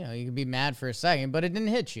 you can be mad for a second, but it didn't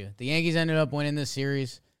hit you. The Yankees ended up winning this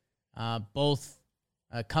series. Both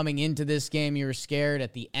coming into this game, you were scared.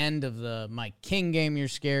 At the end of the Mike King game, you're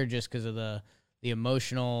scared just because of the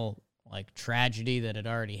emotional tragedy that had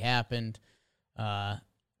already happened.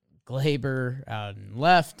 Glaber out and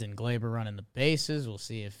left, and Glaber running the bases. We'll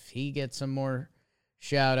see if he gets some more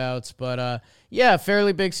shout-outs. But, yeah,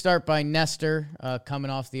 fairly big start by Nestor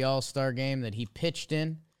coming off the All-Star game that he pitched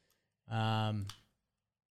in. And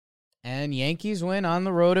Yankees win on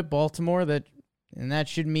the road at Baltimore. And that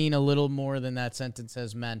should mean a little more than that sentence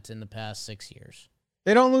has meant in the past 6 years.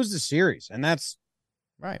 They don't lose the series, and that's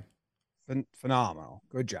right. Phenomenal.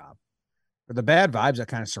 Good job. But the bad vibes that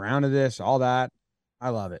kind of surrounded this, all that, I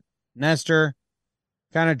love it. Nestor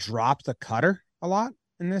kind of dropped the cutter a lot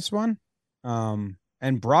in this one, and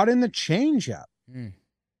brought in the changeup.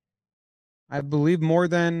 I believe more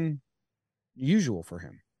than usual for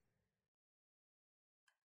him.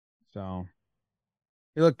 So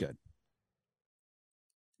he looked good.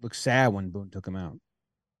 Looked sad when Boone took him out.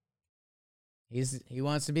 He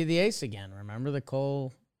wants to be the ace again. Remember the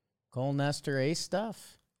Cole Nestor ace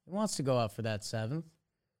stuff? He wants to go out for that 7th.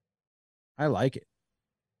 I like it.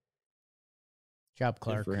 Job,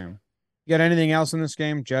 Clark. Good for him. You got anything else in this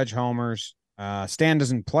game? Judge homers. Stan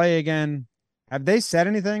doesn't play again. Have they said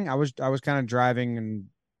anything? I was kind of driving and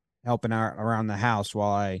helping out around the house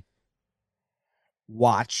while I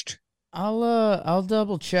watched. I'll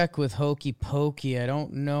double check with Hokey Pokey. I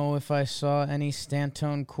don't know if I saw any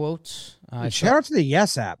Stantone quotes. Shout out to the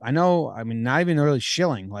Yes app. I know. I mean, not even really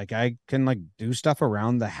shilling. Like, I can do stuff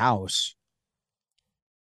around the house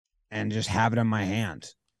and just have it in my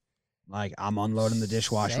hand. Like, I'm unloading the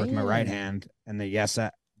dishwasher with my right hand and the Yes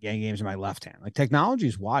app game's in my left hand. Like, technology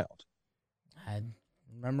is wild. I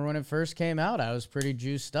remember when it first came out, I was pretty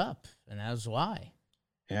juiced up, and that was why.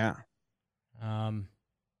 Yeah.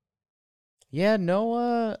 Yeah, no,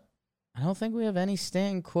 I don't think we have any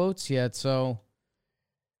Stanton quotes yet, so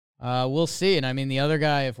we'll see. And I mean, the other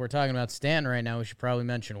guy, if we're talking about Stanton right now, we should probably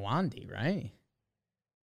mention Wandy, right?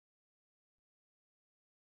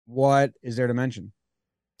 What is there to mention?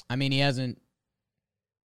 I mean, he hasn't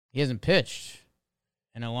pitched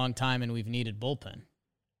in a long time, and we've needed bullpen.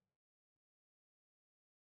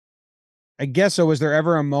 I guess so. Was there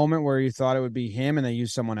ever a moment where you thought it would be him and they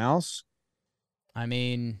used someone else? I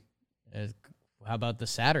mean, how about the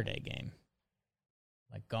Saturday game?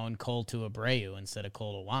 Like going Cole to Abreu instead of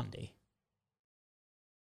Cole to Wandy.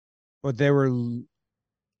 But they were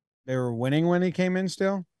winning when he came in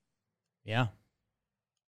still? Yeah.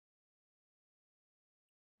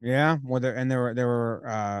 Yeah. There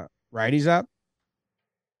were righties up.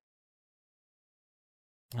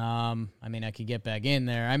 I mean, I could get back in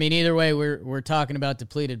there. I mean, either way, we're talking about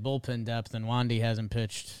depleted bullpen depth, and Wandy hasn't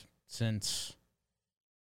pitched since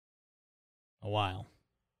a while.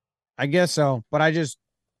 I guess so, but I know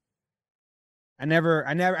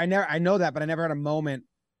that, but I never had a moment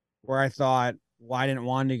where I thought, why didn't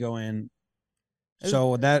Wandy go in?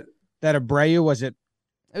 So that Abreu, was it?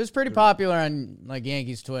 It was pretty popular on like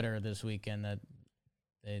Yankees Twitter this weekend that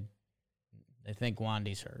they think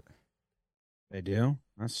Wandy's hurt. They do?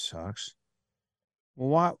 That sucks. Well,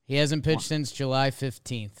 what? He hasn't pitched since July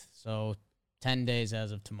 15th, so 10 days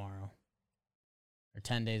as of tomorrow. Or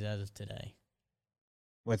 10 days as of today.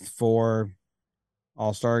 With 4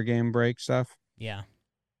 All-Star game break stuff? Yeah.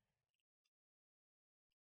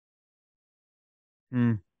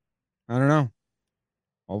 I don't know.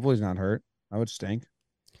 Hopefully he's not hurt. That would stink.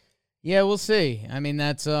 Yeah, we'll see. I mean,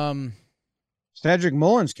 that's Cedric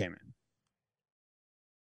Mullins came in.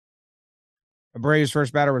 Abreu's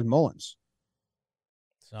first batter was Mullins.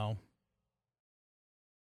 so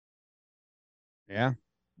Yeah.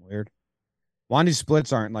 Weird. Wandy's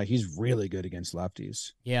splits aren't like, he's really good against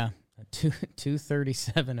lefties. yeah,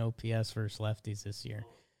 237 OPS versus lefties this year.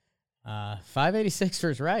 586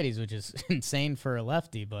 versus righties, which is insane for a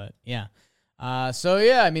lefty, but yeah. So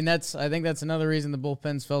yeah, I mean I think that's another reason the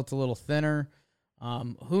bullpens felt a little thinner.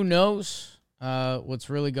 Who knows what's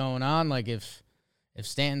really going on? Like if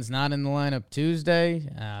Stanton's not in the lineup Tuesday,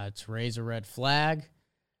 it's raise a red flag.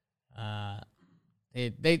 I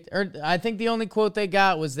think the only quote they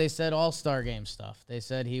got was they said All-Star game stuff. They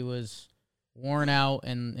said he was worn out,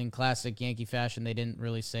 and in classic Yankee fashion, they didn't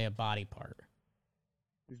really say a body part.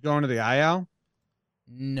 He's going to the IL?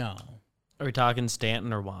 No. Are we talking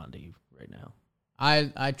Stanton or Wandy right now?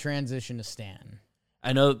 I transitioned to Stanton.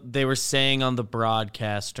 I know they were saying on the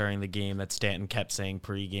broadcast during the game that Stanton kept saying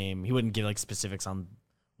pregame. He wouldn't give like specifics on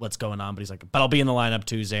what's going on, but he's like, but I'll be in the lineup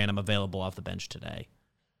Tuesday and I'm available off the bench today.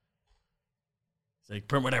 He's like,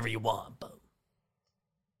 print whatever you want, but a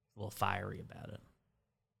little fiery about it.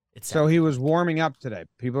 So he was warming up today.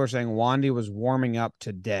 People are saying Wandy was warming up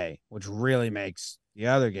today, which really makes the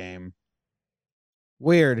other game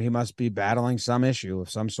weird. He must be battling some issue of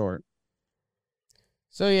some sort.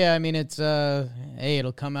 So yeah, I mean it's hey,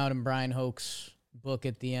 it'll come out in Brian Hoke's book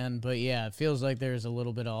at the end, but yeah, it feels like there's a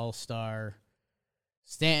little bit of all-star.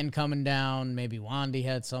 Stanton coming down, maybe Wandy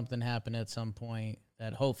had something happen at some point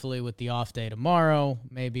that hopefully with the off day tomorrow,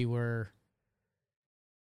 maybe we're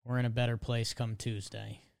in a better place come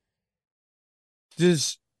Tuesday.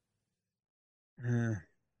 All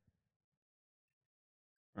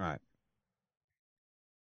right.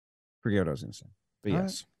 Forget what I was going to say. But All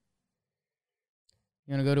yes.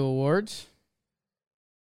 You want to go to awards?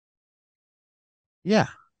 Yeah.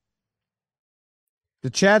 The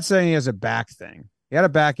chat's saying he has a back thing. He had a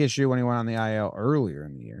back issue when he went on the IL earlier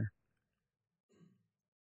in the year.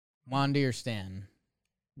 Wandy or Stanton?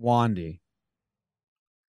 Wandy.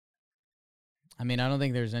 I mean, I don't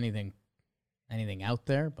think there's anything out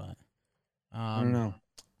there, but I don't know.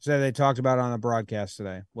 So they talked about it on the broadcast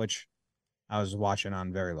today, which I was watching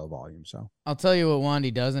on very low volume. So I'll tell you what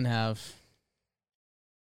Wandy doesn't have.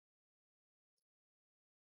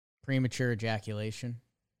 Premature ejaculation.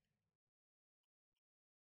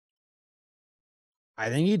 I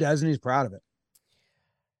think he does, and he's proud of it.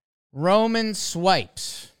 Roman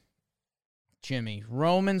swipes. Jimmy,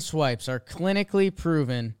 Roman swipes are clinically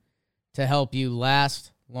proven to help you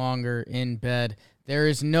last longer in bed. There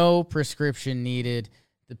is no prescription needed.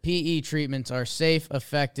 The PE treatments are safe,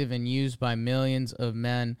 effective, and used by millions of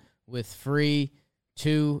men with free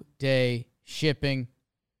 2-day shipping.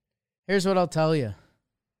 Here's what I'll tell you.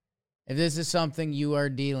 If this is something you are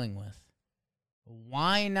dealing with,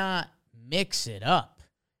 why not mix it up?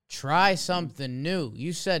 Try something new.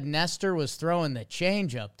 You said Nestor was throwing the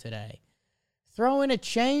changeup today. Throw in a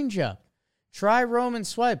changeup. Try Roman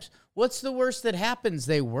swipes. What's the worst that happens?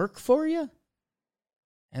 They work for you?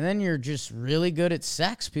 And then you're just really good at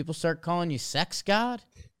sex. People start calling you sex god.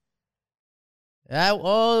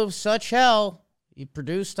 Such hell. You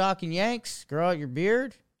produce Talking Yanks. Grow out your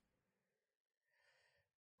beard.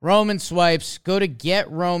 Roman swipes. Go to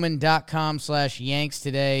GetRoman.com/Yanks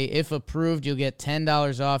today. If approved, you'll get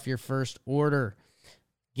 $10 off your first order.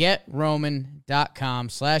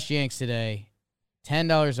 GetRoman.com/Yanks today.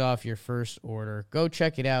 $10 off your first order. Go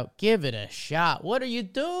check it out. Give it a shot. What are you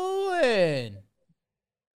doing?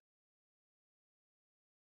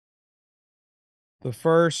 The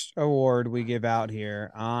first award we give out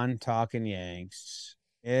here on Talking Yanks,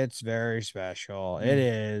 it's very special. It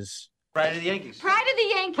is Pride of the Yankees. Pride of the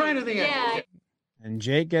Yankees. Pride of the Yankees. Yeah. And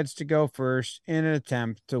Jake gets to go first in an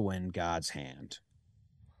attempt to win God's hand.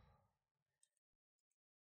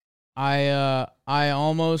 I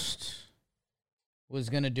almost was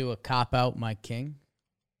going to do a cop-out my king.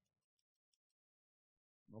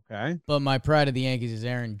 Okay. But my pride of the Yankees is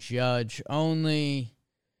Aaron Judge. Only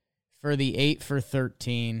for the 8 for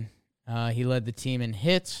 13. He led the team in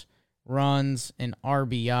hits, runs, and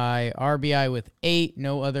RBI. RBI with 8.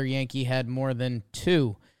 No other Yankee had more than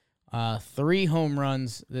 2. 3 home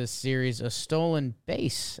runs this series, a stolen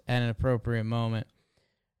base at an appropriate moment.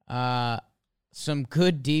 Some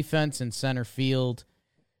good defense in center field.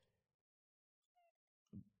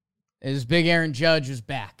 His big Aaron Judge was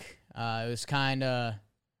back. It was kind of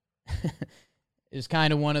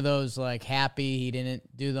one of those like happy he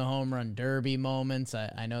didn't do the home run derby moments.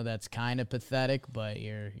 I know that's kind of pathetic, but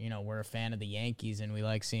we're a fan of the Yankees and we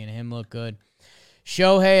like seeing him look good.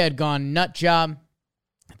 Shohei had gone nut job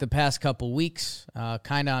the past couple weeks,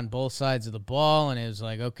 kind of on both sides of the ball, and it was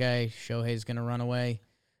like, okay, Shohei's going to run away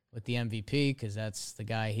with the MVP because that's the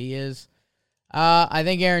guy he is. I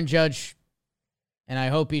think Aaron Judge, and I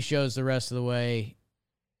hope he shows the rest of the way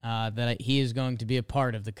that he is going to be a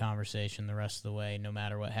part of the conversation the rest of the way, no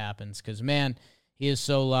matter what happens, because, man, he is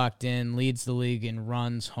so locked in, leads the league in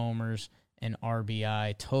runs, homers, and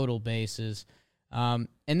RBI, total bases. And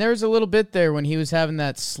there's a little bit there when he was having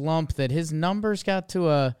that slump that his numbers got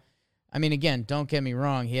to again, don't get me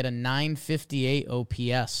wrong, he had a 958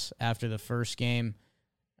 OPS after the first game.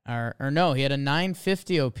 He had a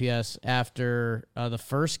 950 OPS after the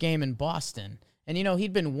first game in Boston. And,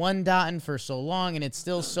 he'd been one-dotting for so long, and it's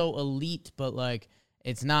still so elite, but, like,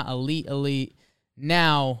 it's not elite.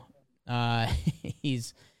 Now,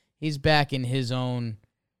 he's back in his own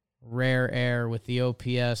rare air with the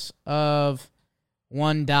OPS of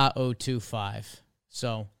 1.025.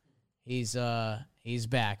 So he's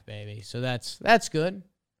back, baby. So that's good.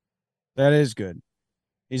 That is good.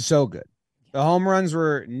 He's so good. The home runs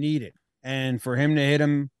were needed, and for him to hit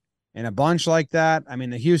him in a bunch like that, I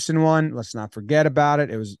mean, the Houston one, let's not forget about it.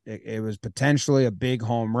 It was potentially a big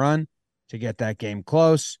home run to get that game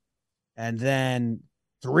close, and then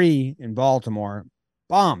 3 in Baltimore,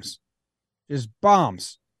 bombs, just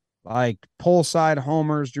bombs. Like pull side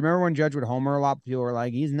homers. Do you remember when Judge would homer a lot? People were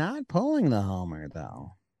like, he's not pulling the homer,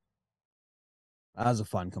 though. That was a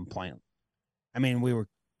fun complaint. I mean, we were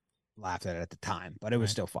laughed at it at the time, but it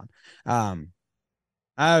was still fun.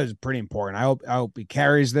 That was pretty important. I hope he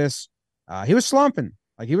carries this. He was slumping.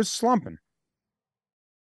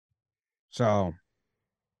 So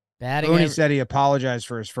Booney said he apologized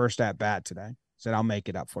for his first at bat today. Said, I'll make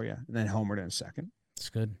it up for you. And then homered in a second. That's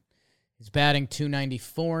good. He's batting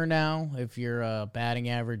 .294 now, if you're a batting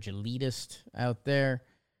average elitist out there.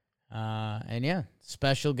 And, yeah,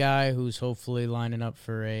 special guy who's hopefully lining up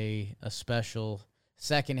for a special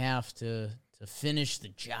second half to finish the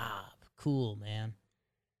job. Cool, man.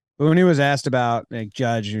 Booney was asked about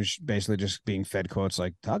Judge, who's basically just being fed quotes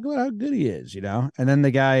like, talk about how good he is, And then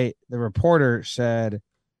the reporter said,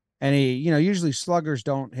 and he, usually sluggers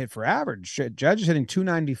don't hit for average. Judge is hitting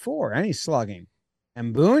 .294, and he's slugging.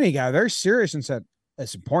 And Booney got very serious and said,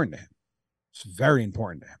 it's important to him. It's very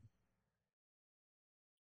important to him.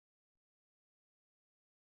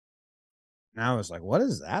 And I was like, what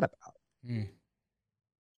is that about?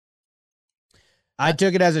 I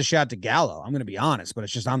took it as a shot to Gallo. I'm going to be honest, but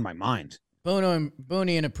it's just on my mind.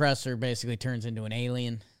 Booney in a presser basically turns into an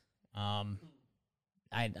alien.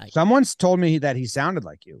 Someone's told me that he sounded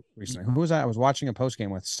like you recently. Who was that? I was watching a post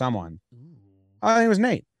game with someone. I think it was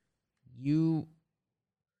Nate.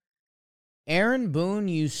 Aaron Boone,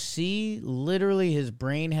 you see literally his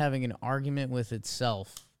brain having an argument with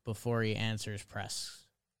itself before he answers press.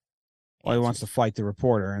 Well, he wants to fight the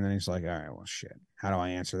reporter, and then he's like, all right, well, shit. How do I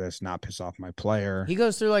answer this? Not piss off my player. He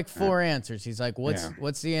goes through like 4 answers. He's like,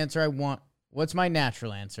 what's the answer I want? What's my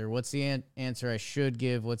natural answer? What's the answer I should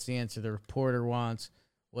give? What's the answer the reporter wants?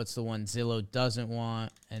 What's the one Zillow doesn't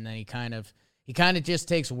want? And then he kind of just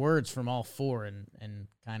takes words from all 4 and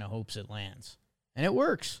kind of hopes it lands. And it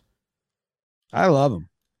works. I love him.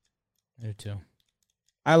 I do too.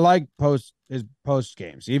 I like his post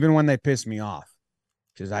games, even when they piss me off,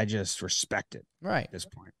 because I just respect it. Right. At this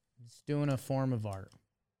point. He's doing a form of art.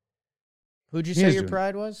 Who'd you say your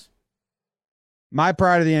pride was? My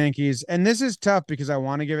pride of the Yankees. And this is tough because I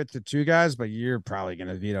want to give it to 2 guys, but you're probably going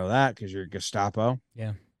to veto that because you're Gestapo.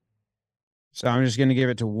 Yeah. So I'm just going to give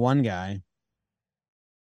it to 1 guy.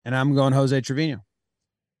 And I'm going Jose Trevino.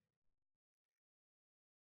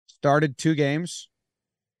 Started 2 games,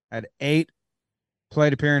 had 8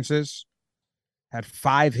 plate appearances, had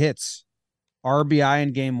 5 hits, RBI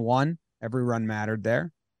in game 1. Every run mattered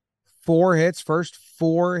there. 4 hits, first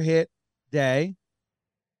 4-hit day.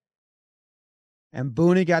 And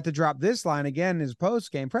Booney got to drop this line again in his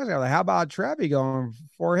post-game press. Like, how about Trevi going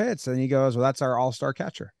 4 hits? And he goes, well, that's our all-star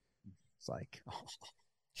catcher. It's like, oh.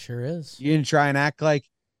 Sure is. You didn't try and act like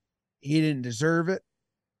he didn't deserve it,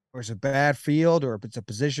 or it's a bad field, or if it's a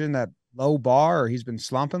position that low bar or he's been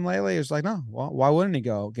slumping lately. It's like, no, well, why wouldn't he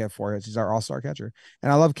go get 4 hits? He's our all-star catcher.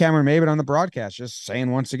 And I love Cameron Maybin on the broadcast, just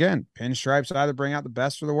saying once again, pinstripes either bring out the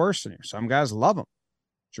best or the worst in you. Some guys love him.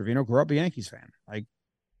 Trevino grew up a Yankees fan. Like,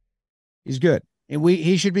 he's good. And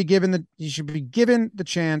he should be given the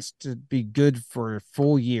chance to be good for a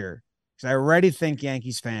full year. Because I already think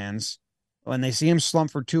Yankees fans, when they see him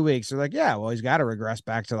slump for 2 weeks, they're like, yeah, well, he's got to regress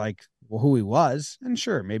back to like who he was. And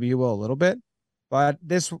sure, maybe he will a little bit. But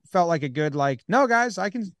this felt like a good, like, no, guys,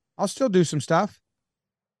 I'll still do some stuff.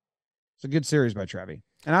 It's a good series by Trevi.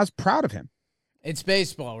 And I was proud of him. It's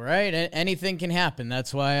baseball, right? Anything can happen.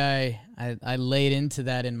 That's why I laid into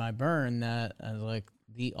that in my burn that like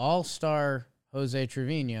the all-star Jose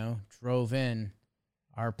Trevino drove in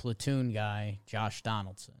our platoon guy, Josh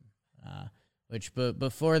Donaldson, which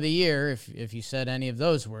before the year, if you said any of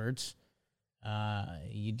those words,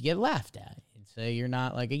 you'd get laughed at. You'd say you're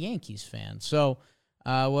not like a Yankees fan. So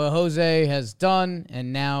what Jose has done,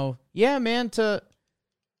 and now, yeah, man, to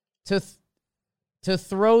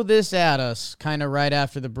throw this at us kind of right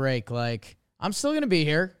after the break, like, I'm still going to be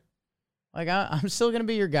here. Like, I'm still going to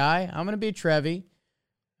be your guy. I'm going to be Trevi.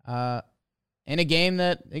 In a game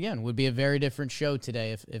that, again, would be a very different show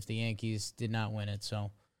today if the Yankees did not win it.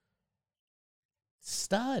 So,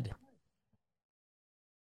 stud.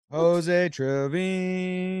 Jose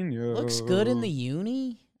Trevino. Looks good in the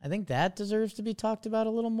uni. I think that deserves to be talked about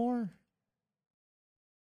a little more.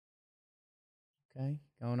 Okay,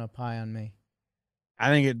 going up high on me. I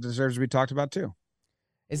think it deserves to be talked about too.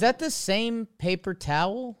 Is that the same paper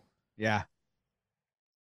towel? Yeah.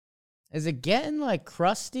 Is it getting like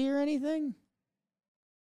crusty or anything?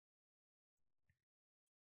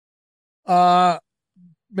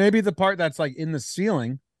 Maybe the part that's like in the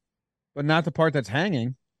ceiling, but not the part that's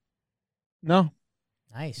hanging. No.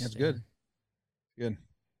 Nice. That's man. good. Good.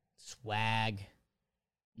 Swag.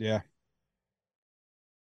 Yeah.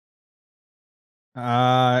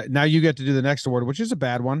 Now you get to do the next award, which is a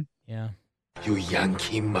bad one. Yeah. You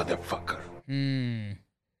Yankee motherfucker.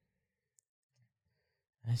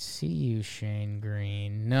 I see you, Shane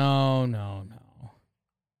Green. No.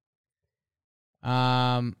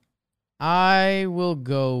 I will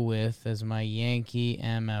go with, as my Yankee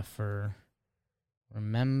MFer,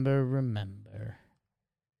 remember.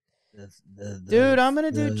 Dude, I'm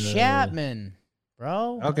going to do Chapman,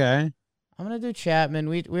 bro. Okay. I'm going to do Chapman.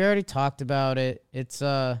 We already talked about it. It's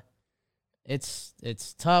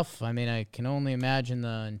tough. I mean, I can only imagine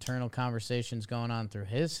the internal conversations going on through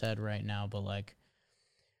his head right now, but like,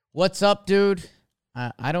 what's up, dude?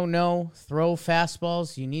 I don't know. Throw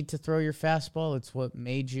fastballs. You need to throw your fastball. It's what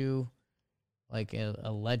made you like a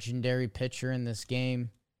legendary pitcher in this game.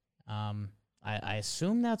 I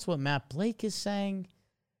assume that's what Matt Blake is saying.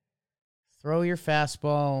 Throw your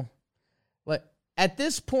fastball. But at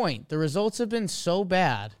this point, the results have been so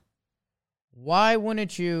bad. Why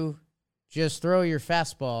wouldn't you just throw your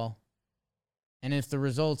fastball? And if the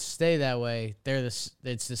results stay that way, it's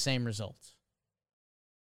the same results.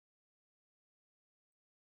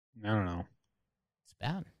 I don't know. It's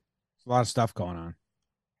bad. There's a lot of stuff going on.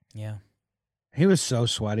 Yeah. He was so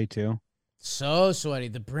sweaty too. So sweaty.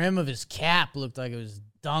 The brim of his cap looked like it was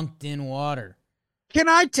dunked in water. Can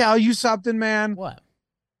I tell you something, man? What?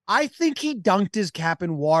 I think he dunked his cap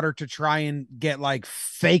in water to try and get like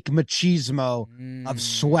fake machismo of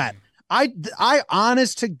sweat. I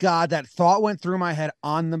honest to God, that thought went through my head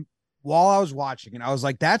while I was watching, and I was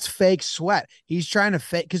like, that's fake sweat. He's trying to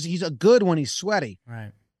fake, because he's a good when he's sweaty.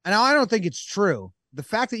 Right. And I don't think it's true. The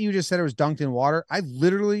fact that you just said it was dunked in water, I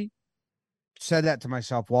literally said that to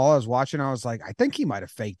myself while I was watching. I was like, I think he might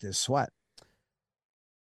have faked his sweat.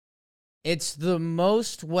 It's the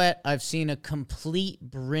most wet I've seen a complete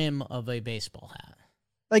brim of a baseball hat.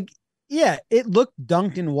 Like, yeah, it looked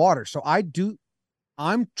dunked in water. So I'm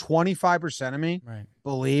 25% of me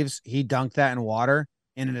believes he dunked that in water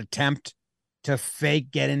in an attempt to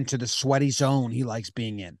fake get into the sweaty zone he likes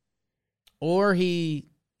being in. Or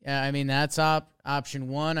that's option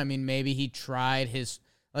one. I mean, maybe he tried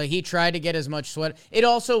he tried to get as much sweat. It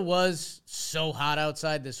also was so hot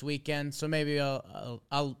outside this weekend. So maybe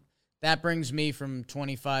that brings me from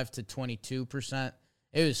 25 to 22%.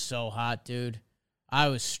 It was so hot, dude. I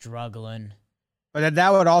was struggling. But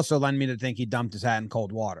that would also lend me to think he dumped his hat in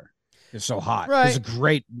cold water. It's so hot. Right. It's a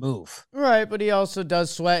great move. Right, but he also does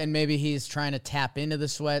sweat, and maybe he's trying to tap into the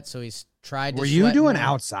sweat, so he's tried to Were you doing more.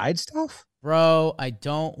 outside stuff? Bro, I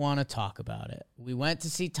don't want to talk about it. We went to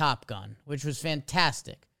see Top Gun, which was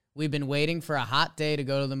fantastic. We've been waiting for a hot day to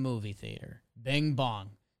go to the movie theater. Bing bong.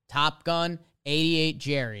 Top Gun, 88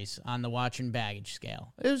 Jerry's on the watch and baggage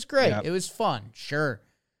scale. It was great. Yep. It was fun. Sure.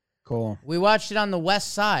 Cool. We watched it on the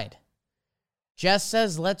west side. Jess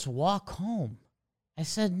says, let's walk home. I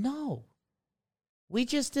said, no. We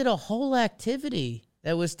just did a whole activity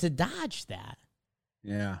that was to dodge that.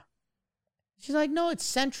 Yeah. She's like, no, it's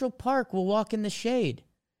Central Park. We'll walk in the shade.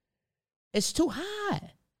 It's too hot.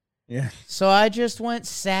 Yeah. So I just went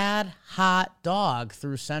sad, hot dog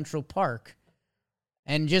through Central Park.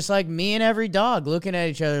 And just like me and every dog looking at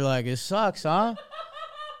each other like, it sucks, huh?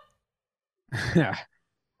 Yeah.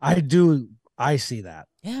 I see that.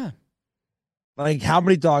 Yeah. Like, how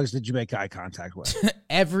many dogs did you make eye contact with?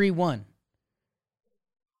 Everyone.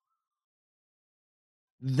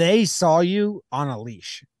 They saw you on a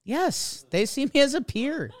leash. Yes. They see me as a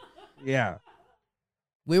peer. Yeah.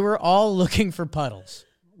 We were all looking for puddles.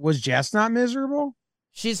 Was Jess not miserable?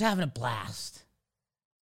 She's having a blast.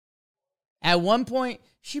 At one point,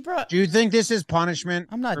 she brought... Do you think this is punishment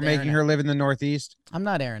I'm not for airing making her live in the Northeast? I'm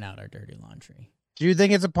not airing out our dirty laundry. Do you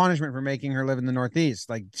think it's a punishment for making her live in the Northeast?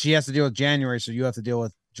 Like, she has to deal with January, so you have to deal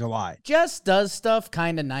with July. Jess does stuff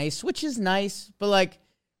kind of nice, which is nice, but like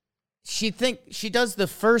she does the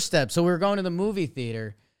first step. So we were going to the movie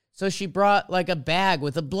theater. So she brought like a bag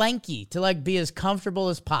with a blankie to like be as comfortable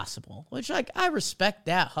as possible, which like I respect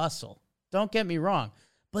that hustle. Don't get me wrong.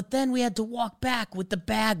 But then we had to walk back with the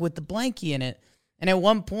bag with the blankie in it. And at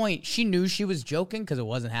one point she knew she was joking because it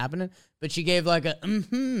wasn't happening, but she gave like a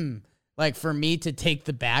like for me to take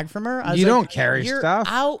the bag from her. I was You like, don't carry You're stuff.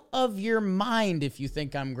 out of your mind if you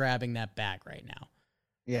think I'm grabbing that bag right now.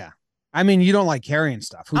 Yeah. I mean, you don't like carrying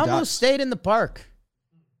stuff. Who I does? almost stayed in the park.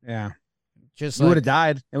 Yeah. Just You would like, have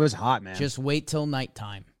died. It was hot, man. just wait till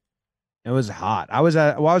nighttime. It was hot. I was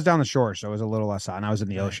down the shore, so it was a little less hot, and I was in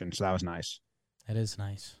the Right. ocean, so that was nice. That is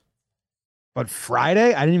nice. But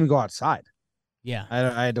Friday, I didn't even go outside. Yeah.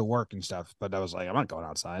 I had to work and stuff, but I was like, I'm not going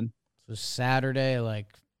outside. So Saturday, like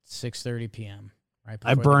 6:30 p.m. Right.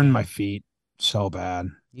 I before the burned game. my feet so bad.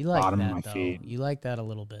 You like bottom of that my though. feet. You like that a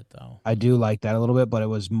little bit though. I do like that a little bit, but it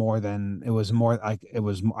was more I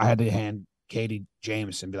had to hand Katie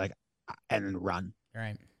James and be like, and then run.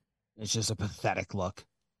 Right. It's just a pathetic look.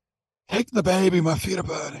 Take the baby, my feet are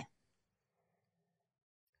burning.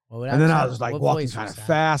 And then I was like walking kind of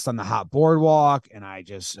fast on the hot boardwalk, and I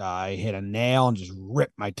hit a nail and just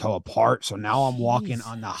ripped my toe apart. So now I'm walking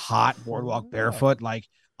on the hot boardwalk barefoot, like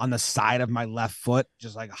on the side of my left foot,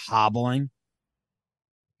 just like hobbling.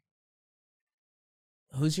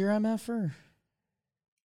 Who's your MFer?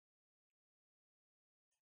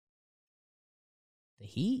 The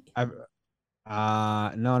Heat? No,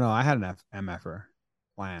 I had an MFer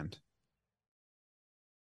planned.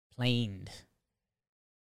 Planed.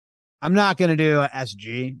 I'm not gonna do a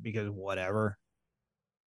SG because whatever.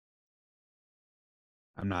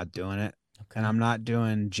 I'm not doing it. Okay. And I'm not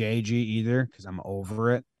doing JG either because I'm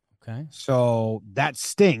over it. Okay. So that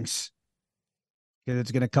stinks because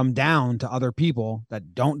it's going to come down to other people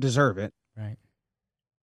that don't deserve it Right.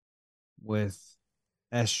 with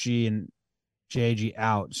SG and JG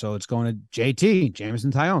out. So it's going to JT,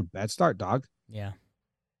 Jameson Tyone. Bad start, dog. Yeah.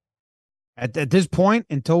 At this point,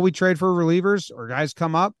 until we trade for relievers or guys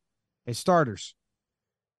come up, it's starters.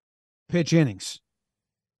 Pitch innings.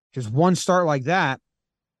 Because one start like that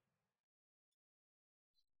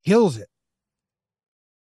kills it.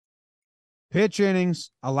 Pitch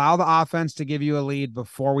innings, allow the offense to give you a lead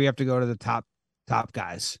before we have to go to the top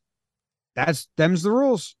guys. Them's the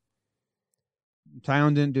rules.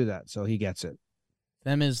 Tyone didn't do that, so he gets it.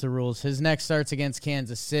 Them is the rules. His next start's against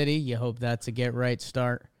Kansas City. You hope that's a get right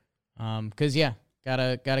start. Because yeah,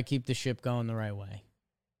 gotta keep the ship going the right way.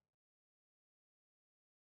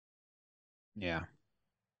 Yeah.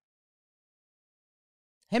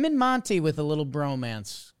 Him and Monty with a little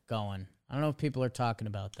bromance going. I don't know if people are talking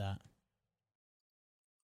about that.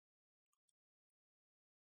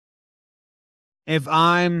 If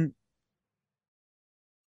I'm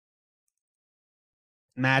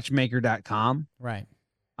matchmaker.com, Right.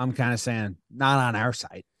 I'm kind of saying not on our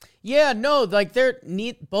site. Yeah, no, like they're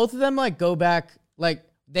neat. Both of them like go back, like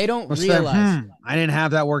they don't Let's say, realize. I didn't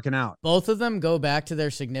have that working out. Both of them go back to their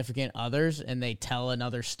significant others and they tell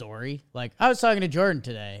another story. Like I was talking to Jordan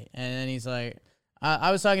today, and then he's like,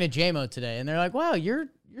 I was talking to J-Mo today, and they're like, wow, you're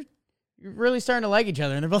really starting to like each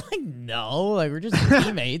other. And they're both like, no, like we're just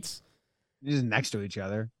teammates. Just next to each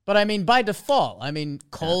other. But I mean, by default, I mean,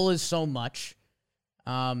 Cole is so much.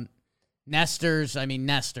 Nestor,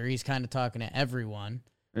 he's kind of talking to everyone.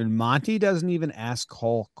 And Monty doesn't even ask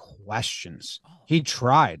Cole questions. He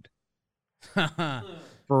tried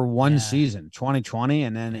for one season, 2020,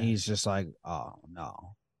 and then he's just like, oh,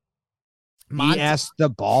 no. He asked the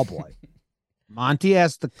ball boy. Monty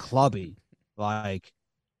asked the clubby, like,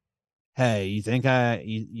 hey, you think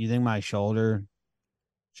my shoulder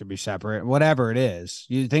should be separate. Whatever it is.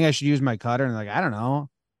 You think I should use my cutter? And like, I don't know.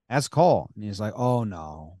 Ask Cole. And he's like, oh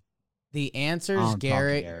no. The answers Don't talk to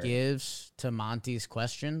Garrett Garrett. gives to Monty's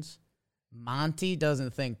questions, Monty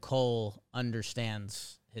doesn't think Cole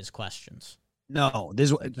understands his questions. No.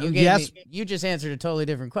 This You you just answered a totally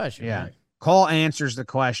different question. Yeah. Right? Cole answers the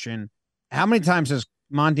question. How many times has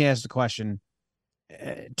Monty asked the question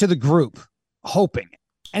to the group, hoping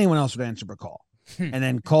anyone else would answer but Cole? And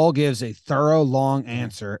then Cole gives a thorough, long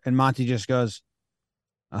answer, and Monty just goes,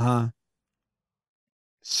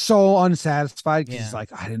 so unsatisfied because he's like,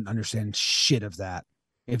 I didn't understand shit of that.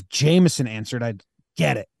 If Jameson answered, I'd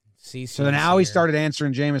get it. So now he started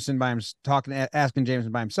answering Jameson by him, asking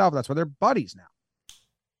Jameson by himself. That's why they're buddies now.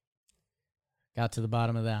 Got to the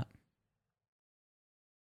bottom of that.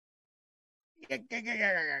 You get to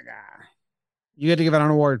give out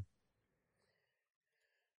an award.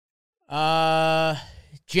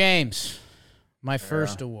 James, my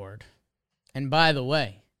first award. And by the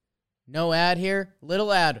way, no ad here,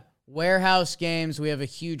 little ad. Warehouse Games, we have a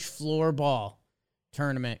huge floorball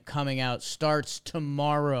tournament coming out. Starts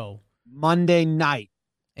tomorrow. Monday night.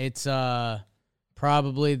 It's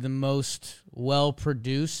probably the most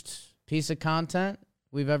well-produced piece of content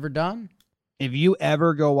we've ever done. If you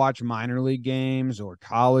ever go watch minor league games or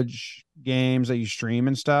college games that you stream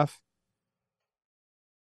and stuff,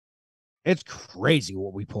 it's crazy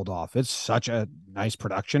what we pulled off. It's such a nice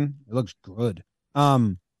production. It looks good.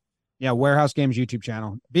 Yeah, Warehouse Games YouTube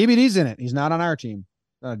channel. BBD's in it. He's not on our team.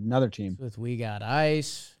 Another team. With We Got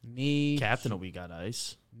Ice, me. Captain of We Got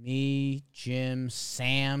Ice. Me, Jim,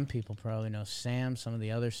 Sam. People probably know Sam, some of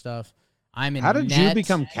the other stuff. I'm in How did net. you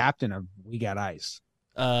become captain of We Got Ice?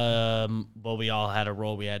 Well, we all had a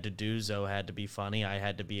role we had to do. Zoe had to be funny. I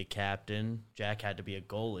had to be a captain. Jack had to be a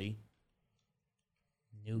goalie.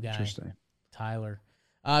 New guy. Interesting. Tyler.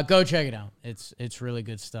 Go check it out. It's really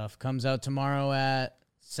good stuff. Comes out tomorrow at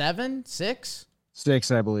 7, 6?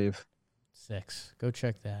 6, I believe. 6. Go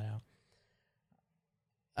check that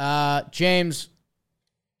out. James,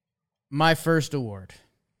 my first award.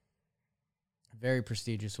 Very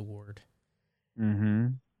prestigious award. Mm-hmm.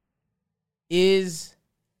 Is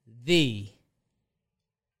the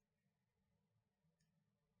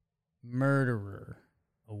Murderer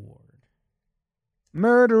Award.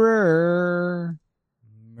 Murderer.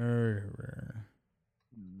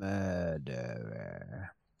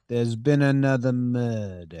 There's been another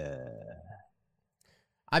murder.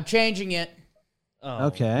 I'm changing it. Oh,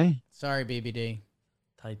 Okay. Sorry, BBD.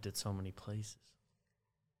 Typed it so many places.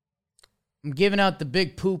 I'm giving out the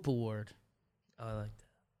Big Poop Award. Oh, I like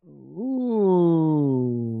that.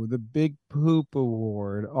 Ooh, the Big Poop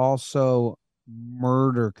Award. Also,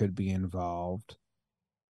 murder could be involved.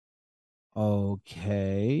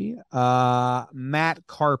 Okay. Matt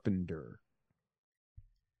Carpenter.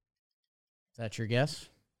 Is that your guess?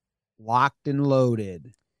 Locked and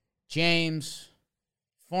loaded. James,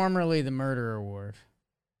 formerly the Murder Award,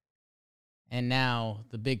 and now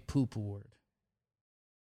the Big Poop Award,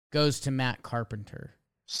 goes to Matt Carpenter.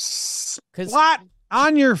 What?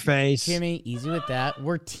 On your face. Jimmy, easy with that.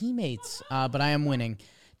 We're teammates, but I am winning.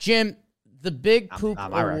 Jim, the Big Poop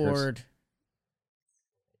not my records. Award.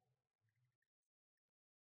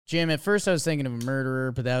 Jim, at first I was thinking of a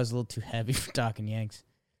murderer, but that was a little too heavy for talking Yanks.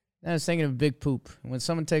 Then I was thinking of a big poop. When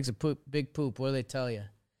someone takes a big poop, what do they tell you?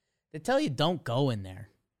 They tell you don't go in there.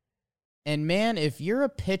 And, man, if you're a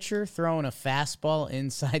pitcher throwing a fastball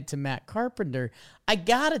inside to Matt Carpenter, I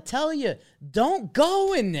got to tell you, don't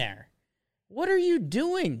go in there. What are you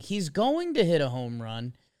doing? He's going to hit a home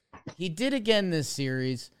run. He did again this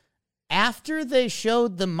series. After they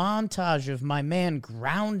showed the montage of my man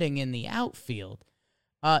grounding in the outfield,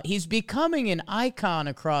 he's becoming an icon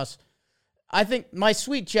across, I think, my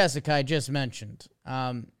sweet Jessica I just mentioned.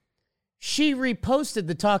 She reposted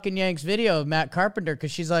the Talking Yanks video of Matt Carpenter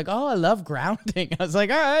because she's like, oh, I love grounding. I was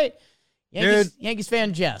like, all right. Yankees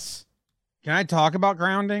fan Jess. Can I talk about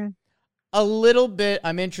grounding? A little bit.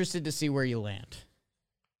 I'm interested to see where you land.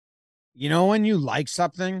 You know when you like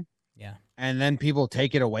something? Yeah. And then people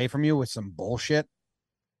take it away from you with some bullshit?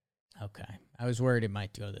 Okay. I was worried it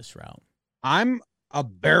might go this route. I'm a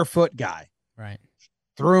barefoot guy. Right.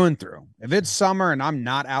 Through and through. If it's summer and I'm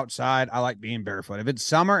not outside, I like being barefoot. If it's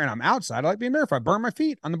summer and I'm outside, I like being barefoot. I burn my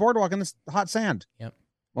feet on the boardwalk in the hot sand. Yep.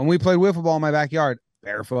 When we played wiffle ball in my backyard,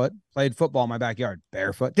 barefoot. Played football in my backyard,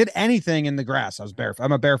 barefoot. Did anything in the grass, I was barefoot.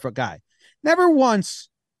 I'm a barefoot guy. Never once,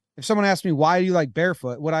 if someone asked me, why do you like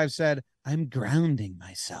barefoot? Would I've said, I'm grounding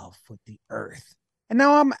myself with the earth. And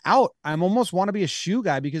now I'm out. I almost want to be a shoe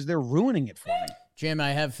guy because they're ruining it for me. Jim,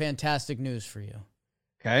 I have fantastic news for you.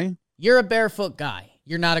 Okay. You're a barefoot guy.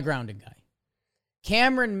 You're not a grounding guy.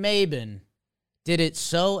 Cameron Maben did it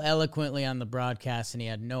so eloquently on the broadcast, and he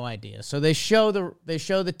had no idea. So they show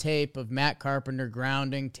the tape of Matt Carpenter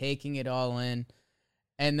grounding, taking it all in,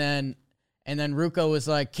 and then Ruocco was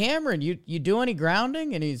like, Cameron, you do any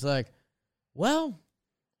grounding? And he's like, well,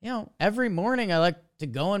 every morning I like to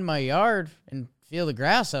go in my yard and feel the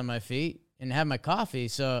grass on my feet and have my coffee,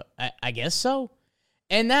 so I guess so.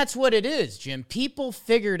 And that's what it is, Jim. People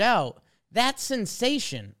figured out that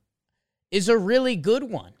sensation is a really good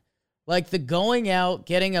one. Like the going out,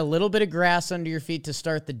 getting a little bit of grass under your feet to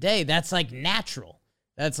start the day, that's like natural.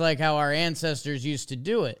 That's like how our ancestors used to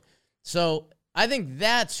do it. So I think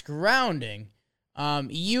that's grounding.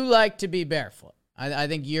 You like to be barefoot. I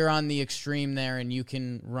think you're on the extreme there, and you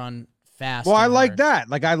can run fast. Well, I and like hard. that.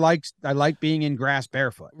 Like I like being in grass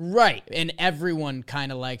barefoot. Right, and everyone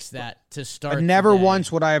kind of likes that to start. But the never day.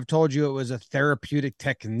 once would I have told you it was a therapeutic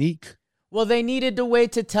technique Well, they needed a way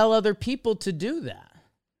to tell other people to do that.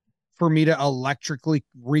 for me to electrically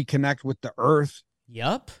reconnect with the earth.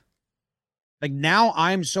 Yup. Like now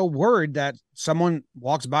I'm so worried that someone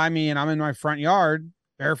walks by me and I'm in my front yard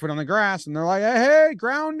barefoot on the grass and they're like, hey,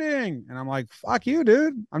 grounding. And I'm like, fuck you,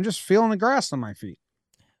 dude. I'm just feeling the grass on my feet.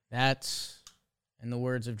 That's, in the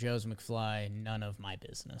words of Joe's McFly, none of my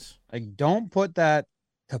business. Like, don't put that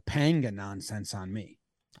Topanga nonsense on me.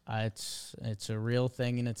 It's a real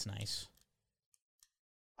thing, and it's nice.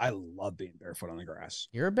 I love being barefoot on the grass.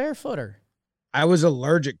 You're a barefooter. I was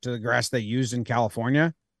allergic to the grass they used in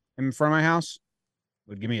California in front of my house. It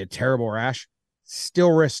would give me a terrible rash.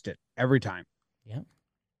 Still risked it every time. Yep.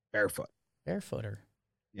 Barefoot. Barefooter.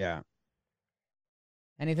 Yeah.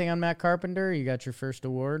 Anything on Matt Carpenter? You got your first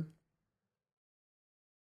award?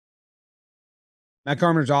 Matt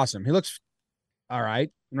Carpenter's awesome. He looks all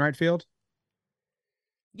right in right field.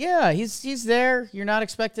 Yeah, he's there. You're not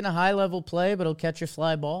expecting a high-level play, but he'll catch a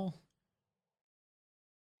fly ball.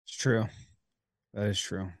 It's true. That is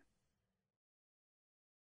true.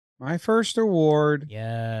 My first award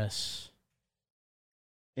Yes.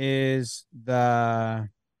 is the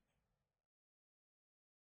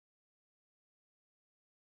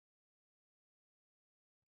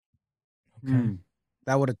Okay.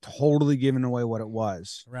 that would have totally given away what it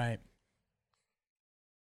was. Right.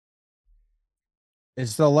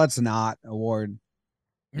 It's the Let's Not award.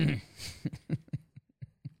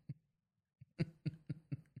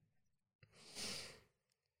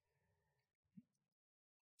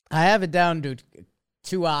 I have it down to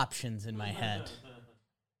two options in my head.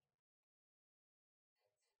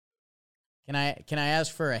 Can I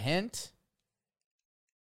ask for a hint?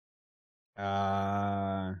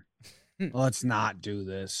 Let's not do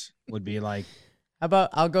this. Would be like, How about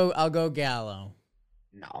I'll go Gallo.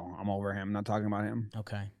 no, I'm over him. I'm not talking about him.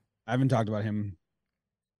 Okay. I haven't talked about him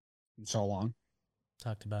in so long.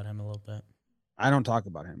 Talked about him a little bit. I don't talk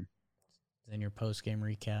about him. In your post-game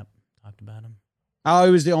recap, talked about him. Oh,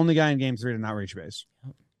 he was the only guy in game 3 to not reach base.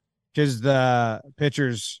 Yep. Because the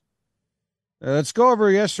pitchers, let's go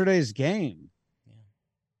over yesterday's game. Yeah.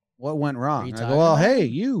 What went Are wrong? you I talking go, well, about hey,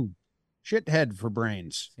 him? you shithead for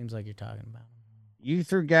brains. Seems like you're talking about him. You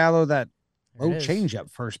threw Gallo that There low it is.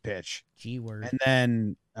 changeup first pitch. G word. And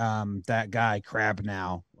then that guy, Crab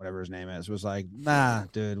now, whatever his name is, was like, nah,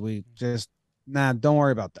 dude, don't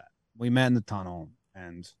worry about that. We met in the tunnel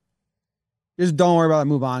and just don't worry about it.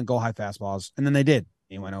 Move on, go high fastballs. And then they did.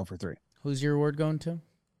 He went 0 for 3. Who's your award going to?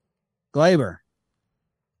 Glaber.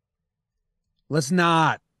 Let's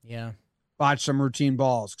not Yeah. botch some routine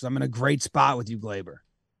balls because I'm in a great spot with you, Glaber.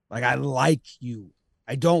 Like, I like you.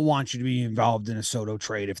 I don't want you to be involved in a Soto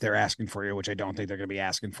trade if they're asking for you, which I don't think they're going to be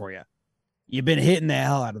asking for you. You've been hitting the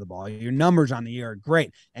hell out of the ball. Your numbers on the year are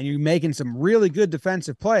great, and you're making some really good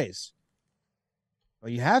defensive plays.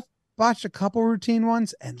 Well, you have botched a couple routine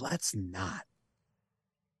ones, and let's not.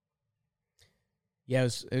 Yeah,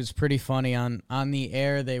 it was pretty funny. On the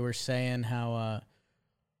air, they were saying how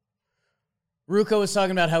Ruocco was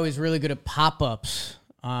talking about how he's really good at pop-ups.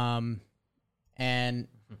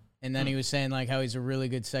 And then he was saying like how he's a really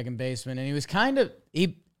good second baseman. And he was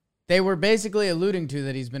they were basically alluding to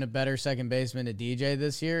that he's been a better second baseman to DJ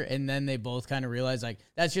this year. And then they both kind of realized like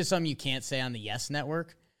that's just something you can't say on the Yes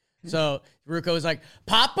Network. So Ruocco was like,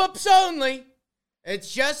 pop-ups only.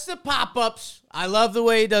 It's just the pop-ups. I love the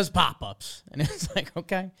way he does pop-ups. And it's like,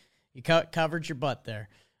 okay, you covered your butt there.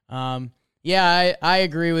 Yeah, I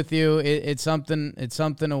agree with you. It's something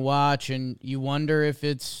to watch, and you wonder if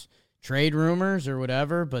it's trade rumors or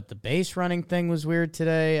whatever, but the base running thing was weird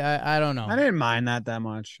today. I don't know. I didn't mind that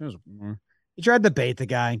much. It was more. He tried to bait the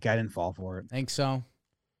guy, and guy didn't fall for it. Think so?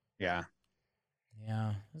 Yeah.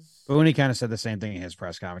 Yeah. Booney kind of said the same thing in his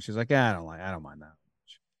press conference. He's like, yeah, I don't mind that.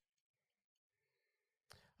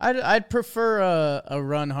 I'd prefer a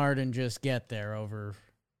run hard and just get there over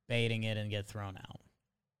baiting it and get thrown out.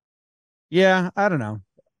 Yeah, I don't know.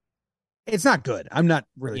 It's not good. I'm not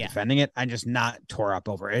really Yeah. defending it. I'm just not tore up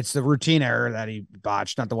over it. It's the routine error that he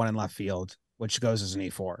botched, not the one in left field, which goes as an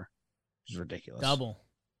E4, which is ridiculous. Double.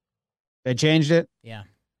 They changed it. Yeah.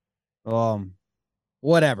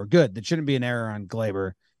 Whatever. Good. That shouldn't be an error on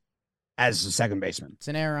Glaber as the second baseman. It's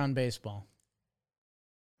an error on baseball.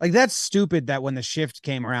 Like, that's stupid that when the shift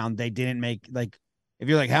came around, they didn't make, like, if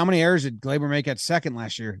you're like, how many errors did Glaber make at second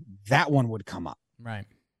last year? That one would come up. Right.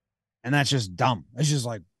 And that's just dumb. It's just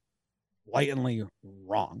like blatantly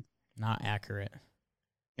wrong. Not accurate.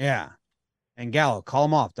 Yeah. And Gallo, call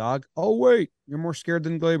him off, dog. Oh, wait. You're more scared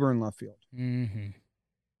than Glaber in left field. Mm-hmm.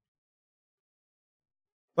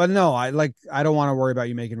 But no, I don't want to worry about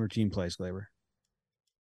you making routine plays, Glaber.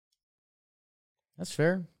 That's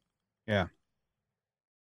fair. Yeah.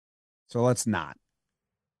 So let's not.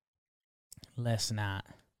 Let's not.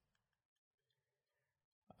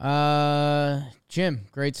 Jim,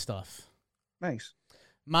 great stuff. Thanks.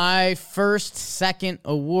 My second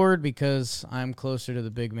award, because I'm closer to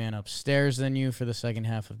the big man upstairs than you for the second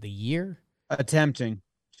half of the year. Attempting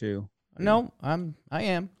to. No, I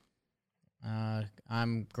am.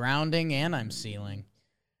 I'm grounding and I'm sealing.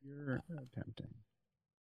 You're attempting.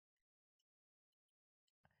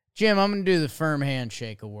 Jim, I'm going to do the firm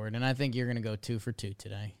handshake award, and I think you're going to go 2 for 2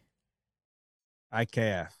 today.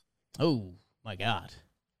 IKF. Oh, my God.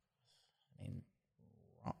 I mean,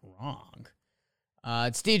 wrong.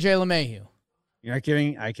 It's DJ LeMahieu. You're not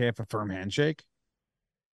giving IKF a firm handshake?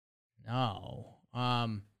 No.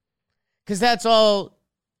 Because that's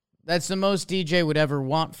the most DJ would ever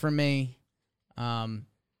want from me.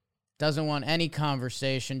 Doesn't want any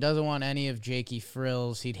conversation, doesn't want any of Jakey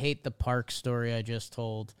Frills. He'd hate the park story I just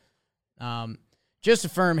told. Just a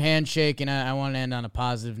firm handshake, and I want to end on a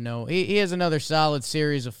positive note. He has another solid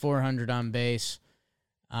series of 400 on base.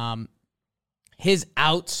 His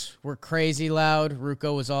outs were crazy loud.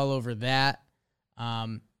 Ruocco was all over that.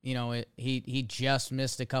 He just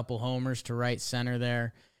missed a couple homers to right center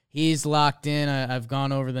there. He's locked in. I've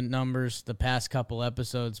gone over the numbers the past couple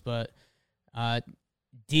episodes, but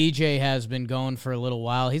DJ has been going for a little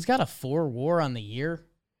while. He's got a 4 WAR on the year.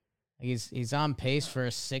 He's on pace for a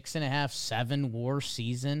 6.5, 7 WAR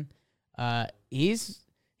season. He's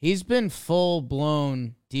been full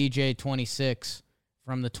blown DJ 26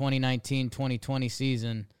 from the 2019-2020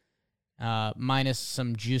 season, minus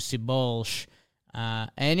some juicy bullsh.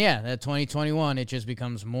 And yeah, that 2021, it just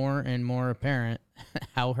becomes more and more apparent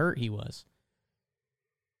how hurt he was.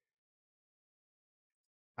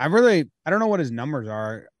 I don't know what his numbers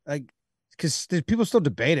are, like, because people still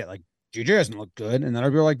debate it. Like, DJ doesn't look good, and then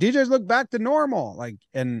other people are like, DJ's look back to normal. Like,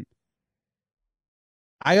 and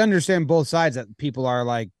I understand both sides that people are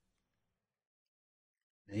like,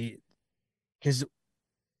 because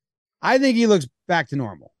I think he looks back to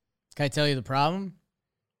normal. Can I tell you the problem?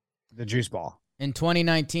 The juice ball. In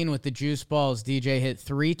 2019 with the juice balls, DJ hit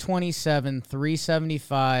 327,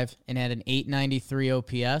 375, and had an 893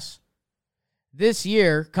 OPS. This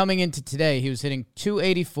year, coming into today, he was hitting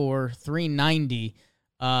 284, 390,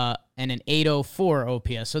 and an 804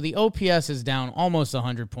 OPS. So the OPS is down almost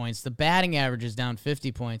 100 points. The batting average is down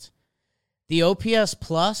 50 points. The OPS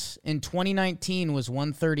plus in 2019 was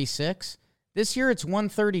 136. This year, it's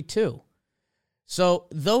 132. So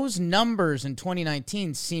those numbers in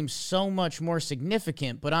 2019 seem so much more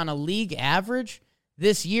significant, but on a league average,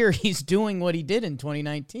 this year he's doing what he did in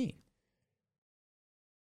 2019.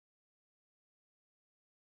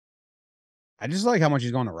 I just like how much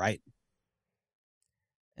he's going to right.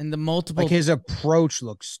 And the multiple... Like, his approach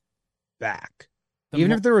looks back.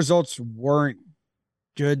 Even if the results weren't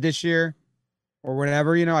good this year or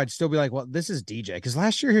whatever, I'd still be like, well, this is DJ. Because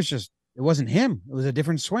last year, it wasn't him. It was a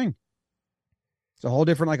different swing. It's a whole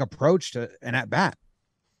different, approach to an at-bat.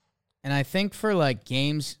 And I think for,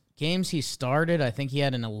 games he started, I think he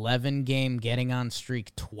had an 11-game getting on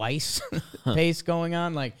streak twice pace going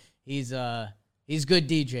on. He's good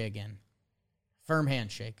DJ again. Firm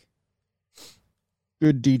handshake.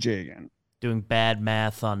 Good DJ again. Doing bad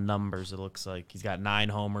math on numbers, it looks like he's got 9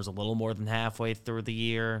 homers, a little more than halfway through the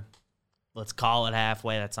year. Let's call it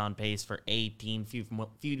halfway. That's on pace for 18.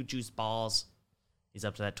 Few juice balls. He's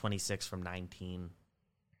up to that 26 from 19.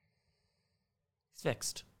 He's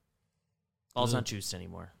fixed. Ball's not juiced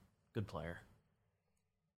anymore. Good player.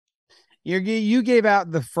 You gave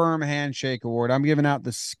out the firm handshake award. I'm giving out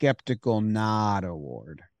the skeptical nod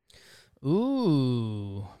award.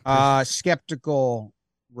 Ooh. Skeptical,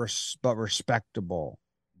 but respectable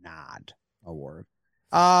nod award.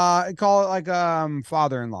 Call it like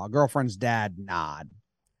father-in-law, girlfriend's dad nod.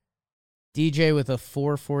 DJ with a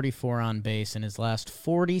 444 on base in his last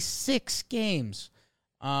 46 games.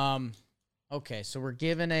 Okay, so we're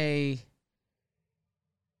given a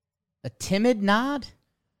timid nod?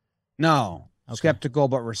 No. Okay. Skeptical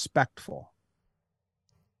but respectful.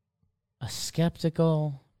 A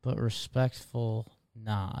skeptical but respectful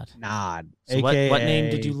nod. Nod. So what name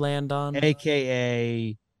did you land on?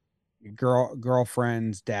 AKA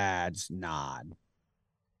girlfriend's dad's nod.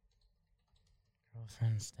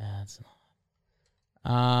 Girlfriend's dad's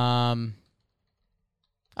nod.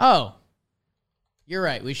 Oh. You're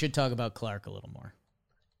right. We should talk about Clark a little more.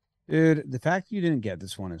 Dude, the fact you didn't get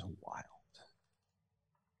this one is wild.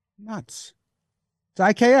 Nuts. It's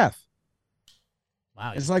IKF.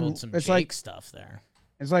 Wow, It's you like- pulled some it's Jake like- stuff there.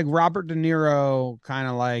 It's like Robert De Niro, kind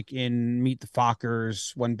of like in Meet the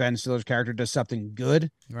Fockers, when Ben Stiller's character does something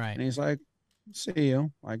good, Right. and he's like, "See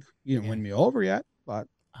you. Like, you didn't Yeah. win me over yet, but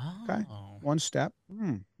Oh. okay. One step.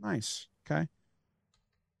 Nice. Okay.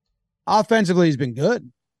 Offensively, he's been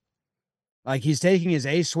good. Like, he's taking his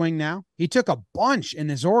A swing now. He took a bunch in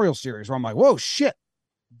this Orioles series where I'm like, whoa, shit.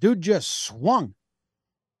 Dude just swung.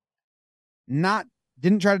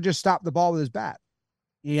 Didn't try to just stop the ball with his bat.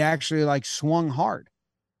 He actually like swung hard.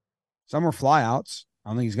 Some were flyouts. I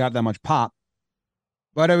don't think he's got that much pop.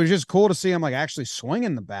 But it was just cool to see him like actually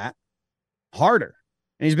swinging the bat harder.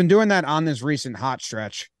 And he's been doing that on this recent hot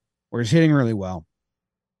stretch where he's hitting really well.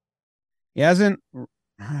 He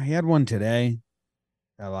had one today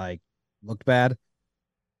that like looked bad,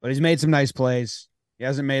 but he's made some nice plays. He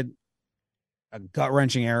hasn't made a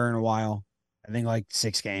gut-wrenching error in a while. I think like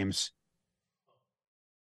 6 games.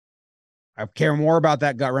 I care more about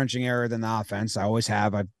that gut-wrenching error than the offense. I always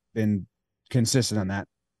have. I've been consistent on that.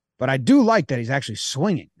 But I do like that he's actually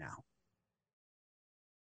swinging now.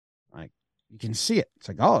 Like, you can see it. It's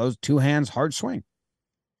like, oh, those 2 hands, hard swing.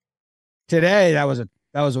 Today, that was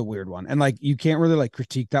a weird one. And like, you can't really like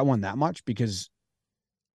critique that one that much because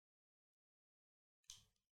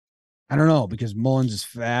I don't know, because Mullins is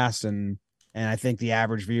fast and I think the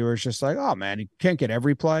average viewer is just like, oh man, you can't get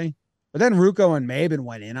every play. But then Ruocco and Maben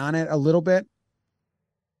went in on it a little bit.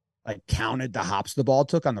 Like counted the hops the ball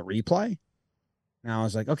took on the replay. And I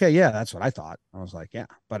was like, okay, yeah, that's what I thought. I was like, yeah,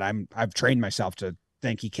 but I've trained myself to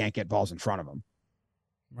think he can't get balls in front of him.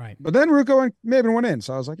 Right. But then Ruocco and Maben went in.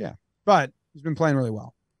 So I was like, yeah, but he's been playing really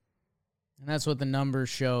well. And that's what the numbers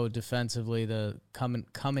show defensively. The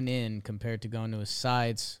coming in compared to going to his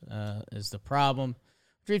sides is the problem.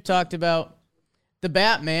 We've talked about the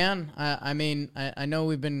bat, man. I mean, I know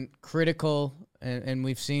we've been critical, and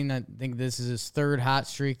we've seen, I think this is his 3rd hot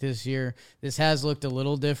streak this year. This has looked a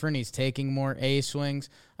little different. He's taking more A swings.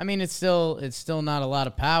 I mean, it's still not a lot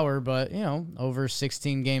of power, but, you know, over a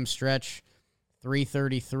 16-game stretch,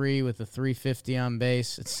 333 with a 350 on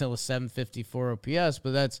base. It's still a 754 OPS,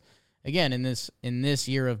 but that's, again, in this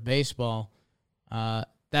year of baseball,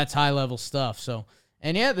 that's high-level stuff. So,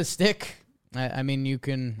 and yeah, the stick, I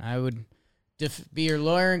mean, I would be your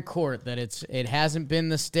lawyer in court that it hasn't been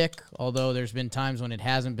the stick, although there's been times when it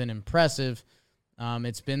hasn't been impressive.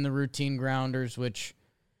 It's been the routine grounders, which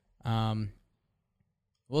we'll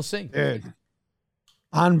see. Dude,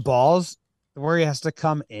 on balls where he has to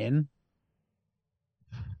come in,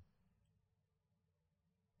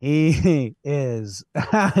 he is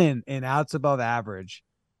in outs above average.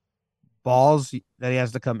 Balls that he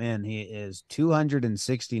has to come in, he is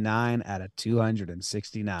 269 out of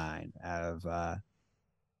 269 out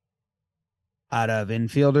of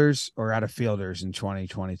infielders or out of fielders in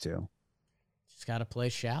 2022. Just got to play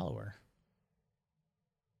shallower.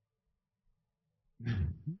 3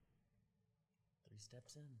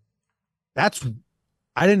 steps in.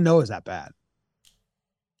 I didn't know it was that bad.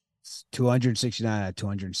 It's 269 out of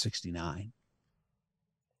 269.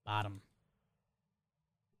 Bottom.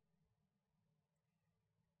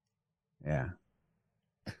 Yeah.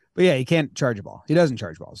 But yeah, he can't charge a ball. He doesn't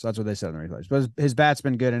charge balls. That's what they said in the replays. But his bat's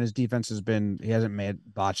been good and his defense has been, he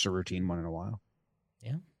hasn't botched a routine one in a while.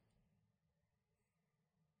 Yeah.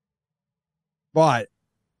 But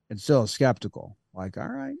it's still skeptical. Like, all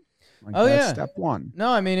right. Like, Oh, that's yeah. step one. No,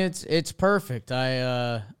 I mean, it's perfect.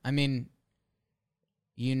 I mean,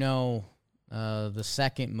 you know, the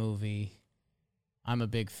second movie I'm a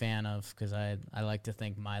big fan of because I like to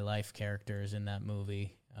think my life character is in that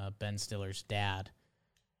movie, Ben Stiller's dad.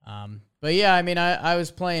 But yeah, I mean, I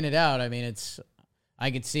was playing it out. I mean,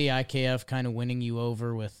 I could see IKF kind of winning you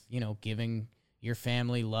over with, you know, giving your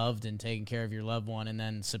family loved and taking care of your loved one. And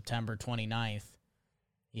then September 29th,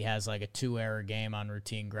 he has like a 2-error game on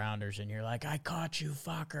routine grounders. And you're like, I caught you,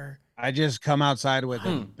 fucker. I just come outside with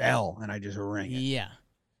a bell and I just ring it. Yeah.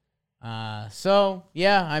 So,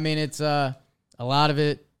 yeah, I mean, it's a lot of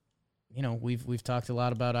it we've talked a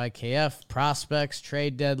lot about IKF prospects,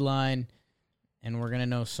 trade deadline, and we're gonna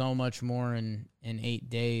know so much more in 8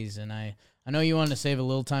 days. And I know you wanted to save a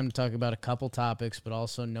little time to talk about a couple topics, but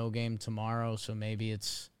also no game tomorrow, so maybe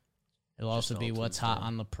it'll also be what's hot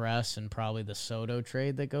on the press and probably the Soto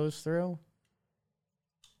trade that goes through.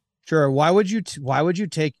 Sure. Why would you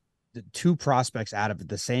take the two prospects out of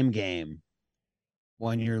the same game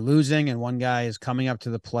when you're losing and one guy is coming up to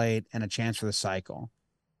the plate and a chance for the cycle?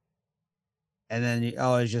 And then,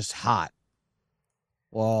 it's just hot.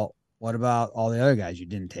 Well, what about all the other guys you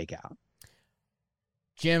didn't take out?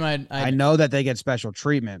 Jim, I know that they get special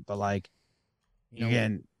treatment, but like, you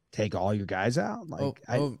can take all your guys out. Like,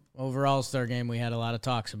 overall star game, we had a lot of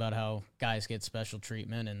talks about how guys get special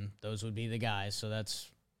treatment, and those would be the guys. So that's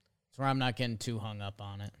where I'm not getting too hung up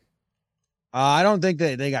on it. I don't think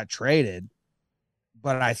that they got traded,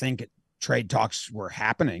 but I think trade talks were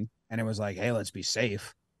happening, and it was like, hey, let's be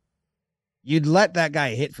safe. You'd let that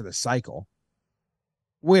guy hit for the cycle.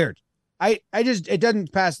 Weird. It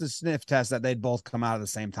doesn't pass the sniff test that they'd both come out at the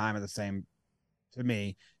same time to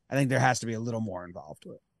me. I think there has to be a little more involved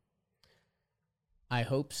with it. I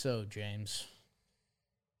hope so, James.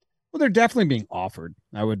 Well, they're definitely being offered.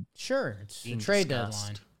 Sure, it's a Being trade discussed.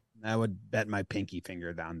 deadline. I would bet my pinky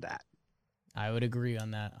finger down that. I would agree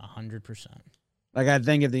on that 100%. Like, I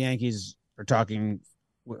think if the Yankees are talking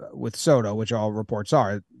with Soto, which all reports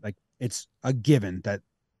are, like, it's a given that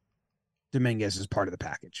Dominguez is part of the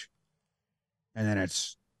package. And then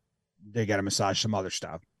they got to massage some other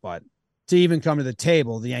stuff. But to even come to the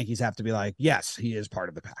table, the Yankees have to be like, yes, he is part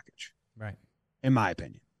of the package. Right. In my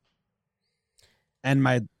opinion. And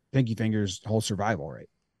my pinky finger's whole survival rate.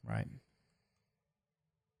 Right.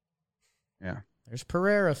 Yeah. There's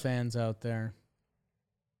Pereira fans out there.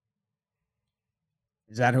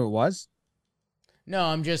 Is that who it was? No,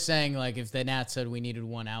 I'm just saying, like, if the Nats said we needed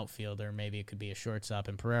one outfielder, maybe it could be a shortstop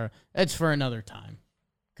and Pereira. It's for another time.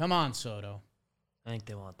 Come on, Soto. I think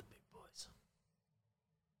they want the big boys.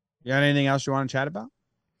 You got anything else you want to chat about?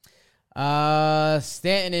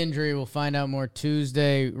 Stanton injury. We'll find out more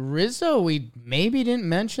Tuesday. Rizzo, we maybe didn't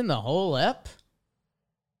mention the whole ep.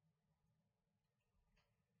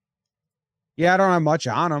 Yeah, I don't have much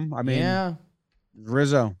on him. I mean, yeah.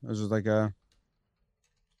 Rizzo. This was like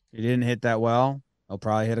he didn't hit that well. He'll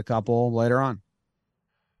probably hit a couple later on.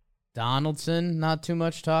 Donaldson, not too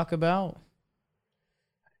much talk about.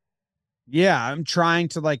 Yeah, I'm trying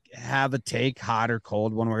to like have a take, hot or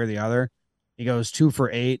cold, one way or the other. He goes 2 for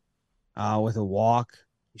 8 with a walk.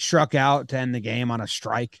 He struck out to end the game on a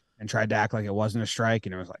strike and tried to act like it wasn't a strike,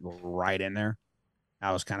 and it was like right in there.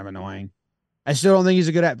 That was kind of annoying. I still don't think he's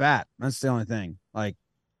a good at bat. That's the only thing. Like,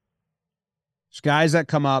 there's guys that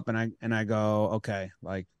come up and I go, okay,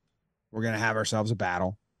 like, we're gonna have ourselves a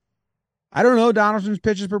battle. I don't know Donaldson's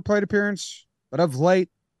pitches per plate appearance, but of late,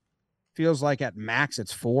 feels like at max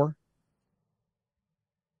it's 4.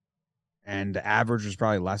 And the average was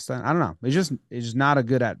probably less than. I don't know. He's just not a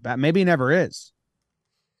good at bat. Maybe he never is.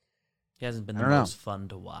 He hasn't been the most fun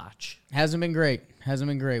to watch. Hasn't been great.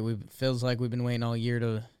 Feels like we've been waiting all year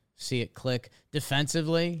to see it click.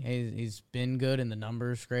 Defensively, he's been good, and the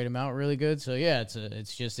numbers grade him out really good. So yeah,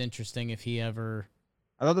 it's just interesting if he ever.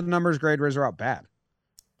 I thought the numbers grade Rizzo out bad.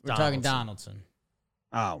 We're talking Donaldson.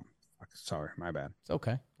 Oh, sorry, my bad. It's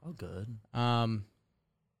okay. Oh, good.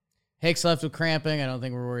 Hicks left with cramping. I don't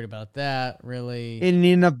think we're worried about that, really. He didn't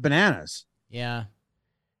need enough bananas. Yeah.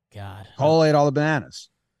 God. Cole ate all the bananas.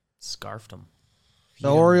 Scarfed him.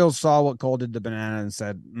 The Orioles saw what Cole did to banana and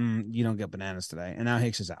said, you don't get bananas today. And now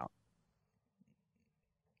Hicks is out.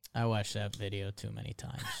 I watched that video too many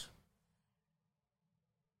times.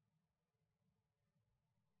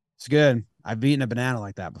 It's good. I've eaten a banana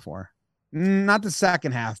like that before. Not the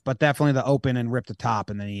second half, but definitely the open and rip the top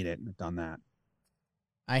and then eat it. I've done that.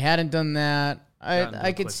 I hadn't done that.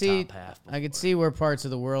 I could see before. I could see where parts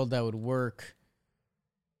of the world that would work.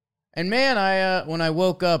 And man, I when I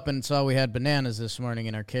woke up and saw we had bananas this morning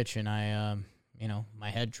in our kitchen, I my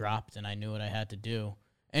head dropped and I knew what I had to do.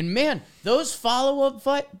 And man, those follow-up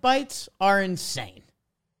bites are insane.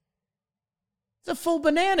 It's a full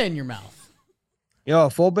banana in your mouth. Yo, a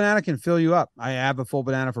full banana can fill you up. I have a full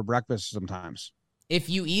banana for breakfast sometimes. If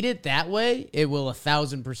you eat it that way, it will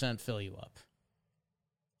 1,000% fill you up.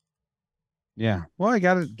 Yeah. Well, I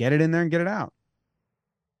got to get it in there and get it out.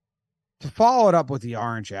 To follow it up with the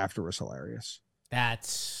orange after was hilarious.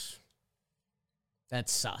 That's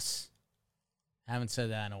sus. I haven't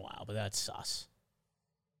said that in a while, but that's sus.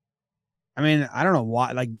 I mean, I don't know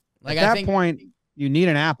why. Like at that point, you need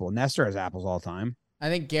an apple. Nestor has apples all the time. I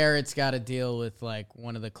think Garrett's got to deal with like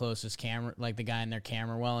one of the closest camera, like the guy in their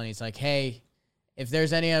camera well, and he's like, "Hey, if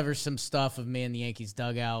there's any ever some stuff of me in the Yankees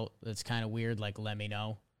dugout that's kind of weird, like let me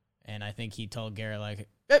know. And I think he told Garrett, like,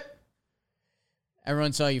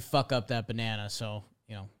 everyone saw you fuck up that banana, so,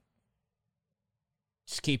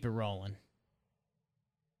 just keep it rolling.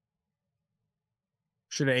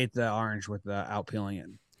 Should have ate the orange with the out peeling it.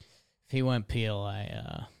 If he went peel,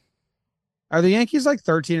 Are the Yankees like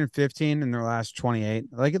 13-15 in their last 28?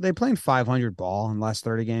 Like, they playing 500 ball in the last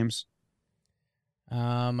 30 games?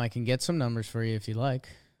 I can get some numbers for you if you like.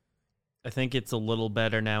 I think it's a little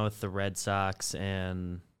better now with the Red Sox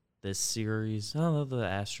and this series. Oh, the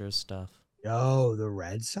Astros stuff. Yo, the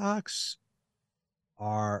Red Sox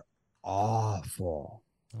are awful.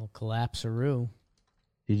 Little collapse-a-roo.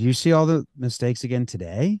 Did you see all the mistakes again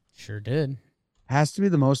today? Sure did. Has to be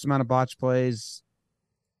the most amount of botch plays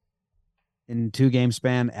in 2-game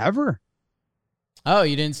span ever. Oh,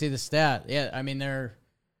 you didn't see the stat. Yeah, I mean,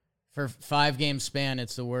 for 5-game span,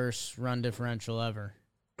 it's the worst run differential ever.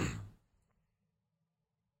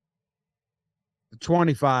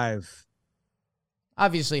 25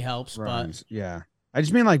 Obviously helps, runs. Yeah. I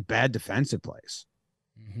just mean like bad defensive plays.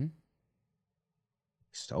 but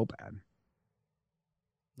So bad.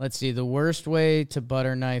 Let's see. The worst way to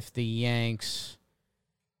butter knife the Yanks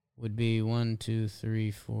would be 1, 2,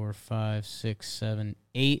 3, 4, 5, 6, 7,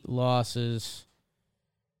 8 losses,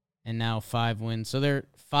 and now 5 wins. So they're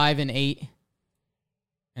 5-8,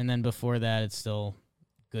 and then before that, it's still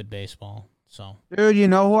good baseball. So, Dude, you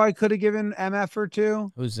know who I could have given MF for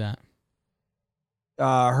to? who's that?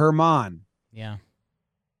 Herman. Yeah,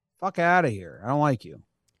 Fuck out of here. I don't like you.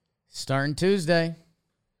 starting Tuesday.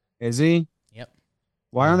 Is he? Yep.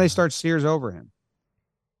 Why don't they start Sears over him?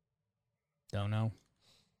 Don't know.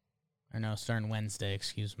 Or no, starting Wednesday.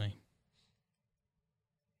 Excuse me.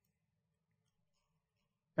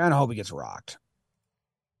 Kind of hope he gets rocked.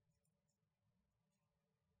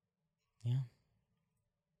 Yeah.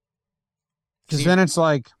 Because then it's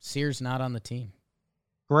like, Sears not on the team.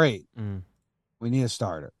 great. We need to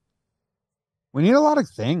start it. We need a lot of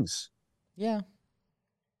things. Yeah.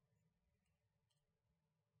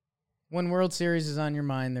 When World Series is on your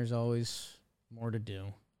mind, there's always more to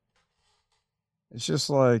do. It's just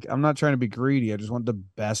like, I'm not trying to be greedy. I just want the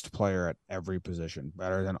best player at every position,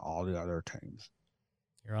 better than all the other teams.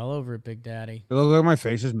 You're all over it, Big Daddy. It looks like my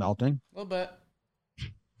face is melting. A little bit.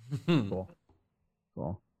 Cool.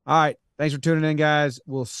 All right. Thanks for tuning in, guys.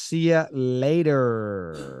 We'll see you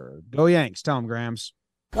later. Go Yanks. Tell them, Grams.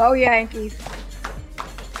 Go Yankees.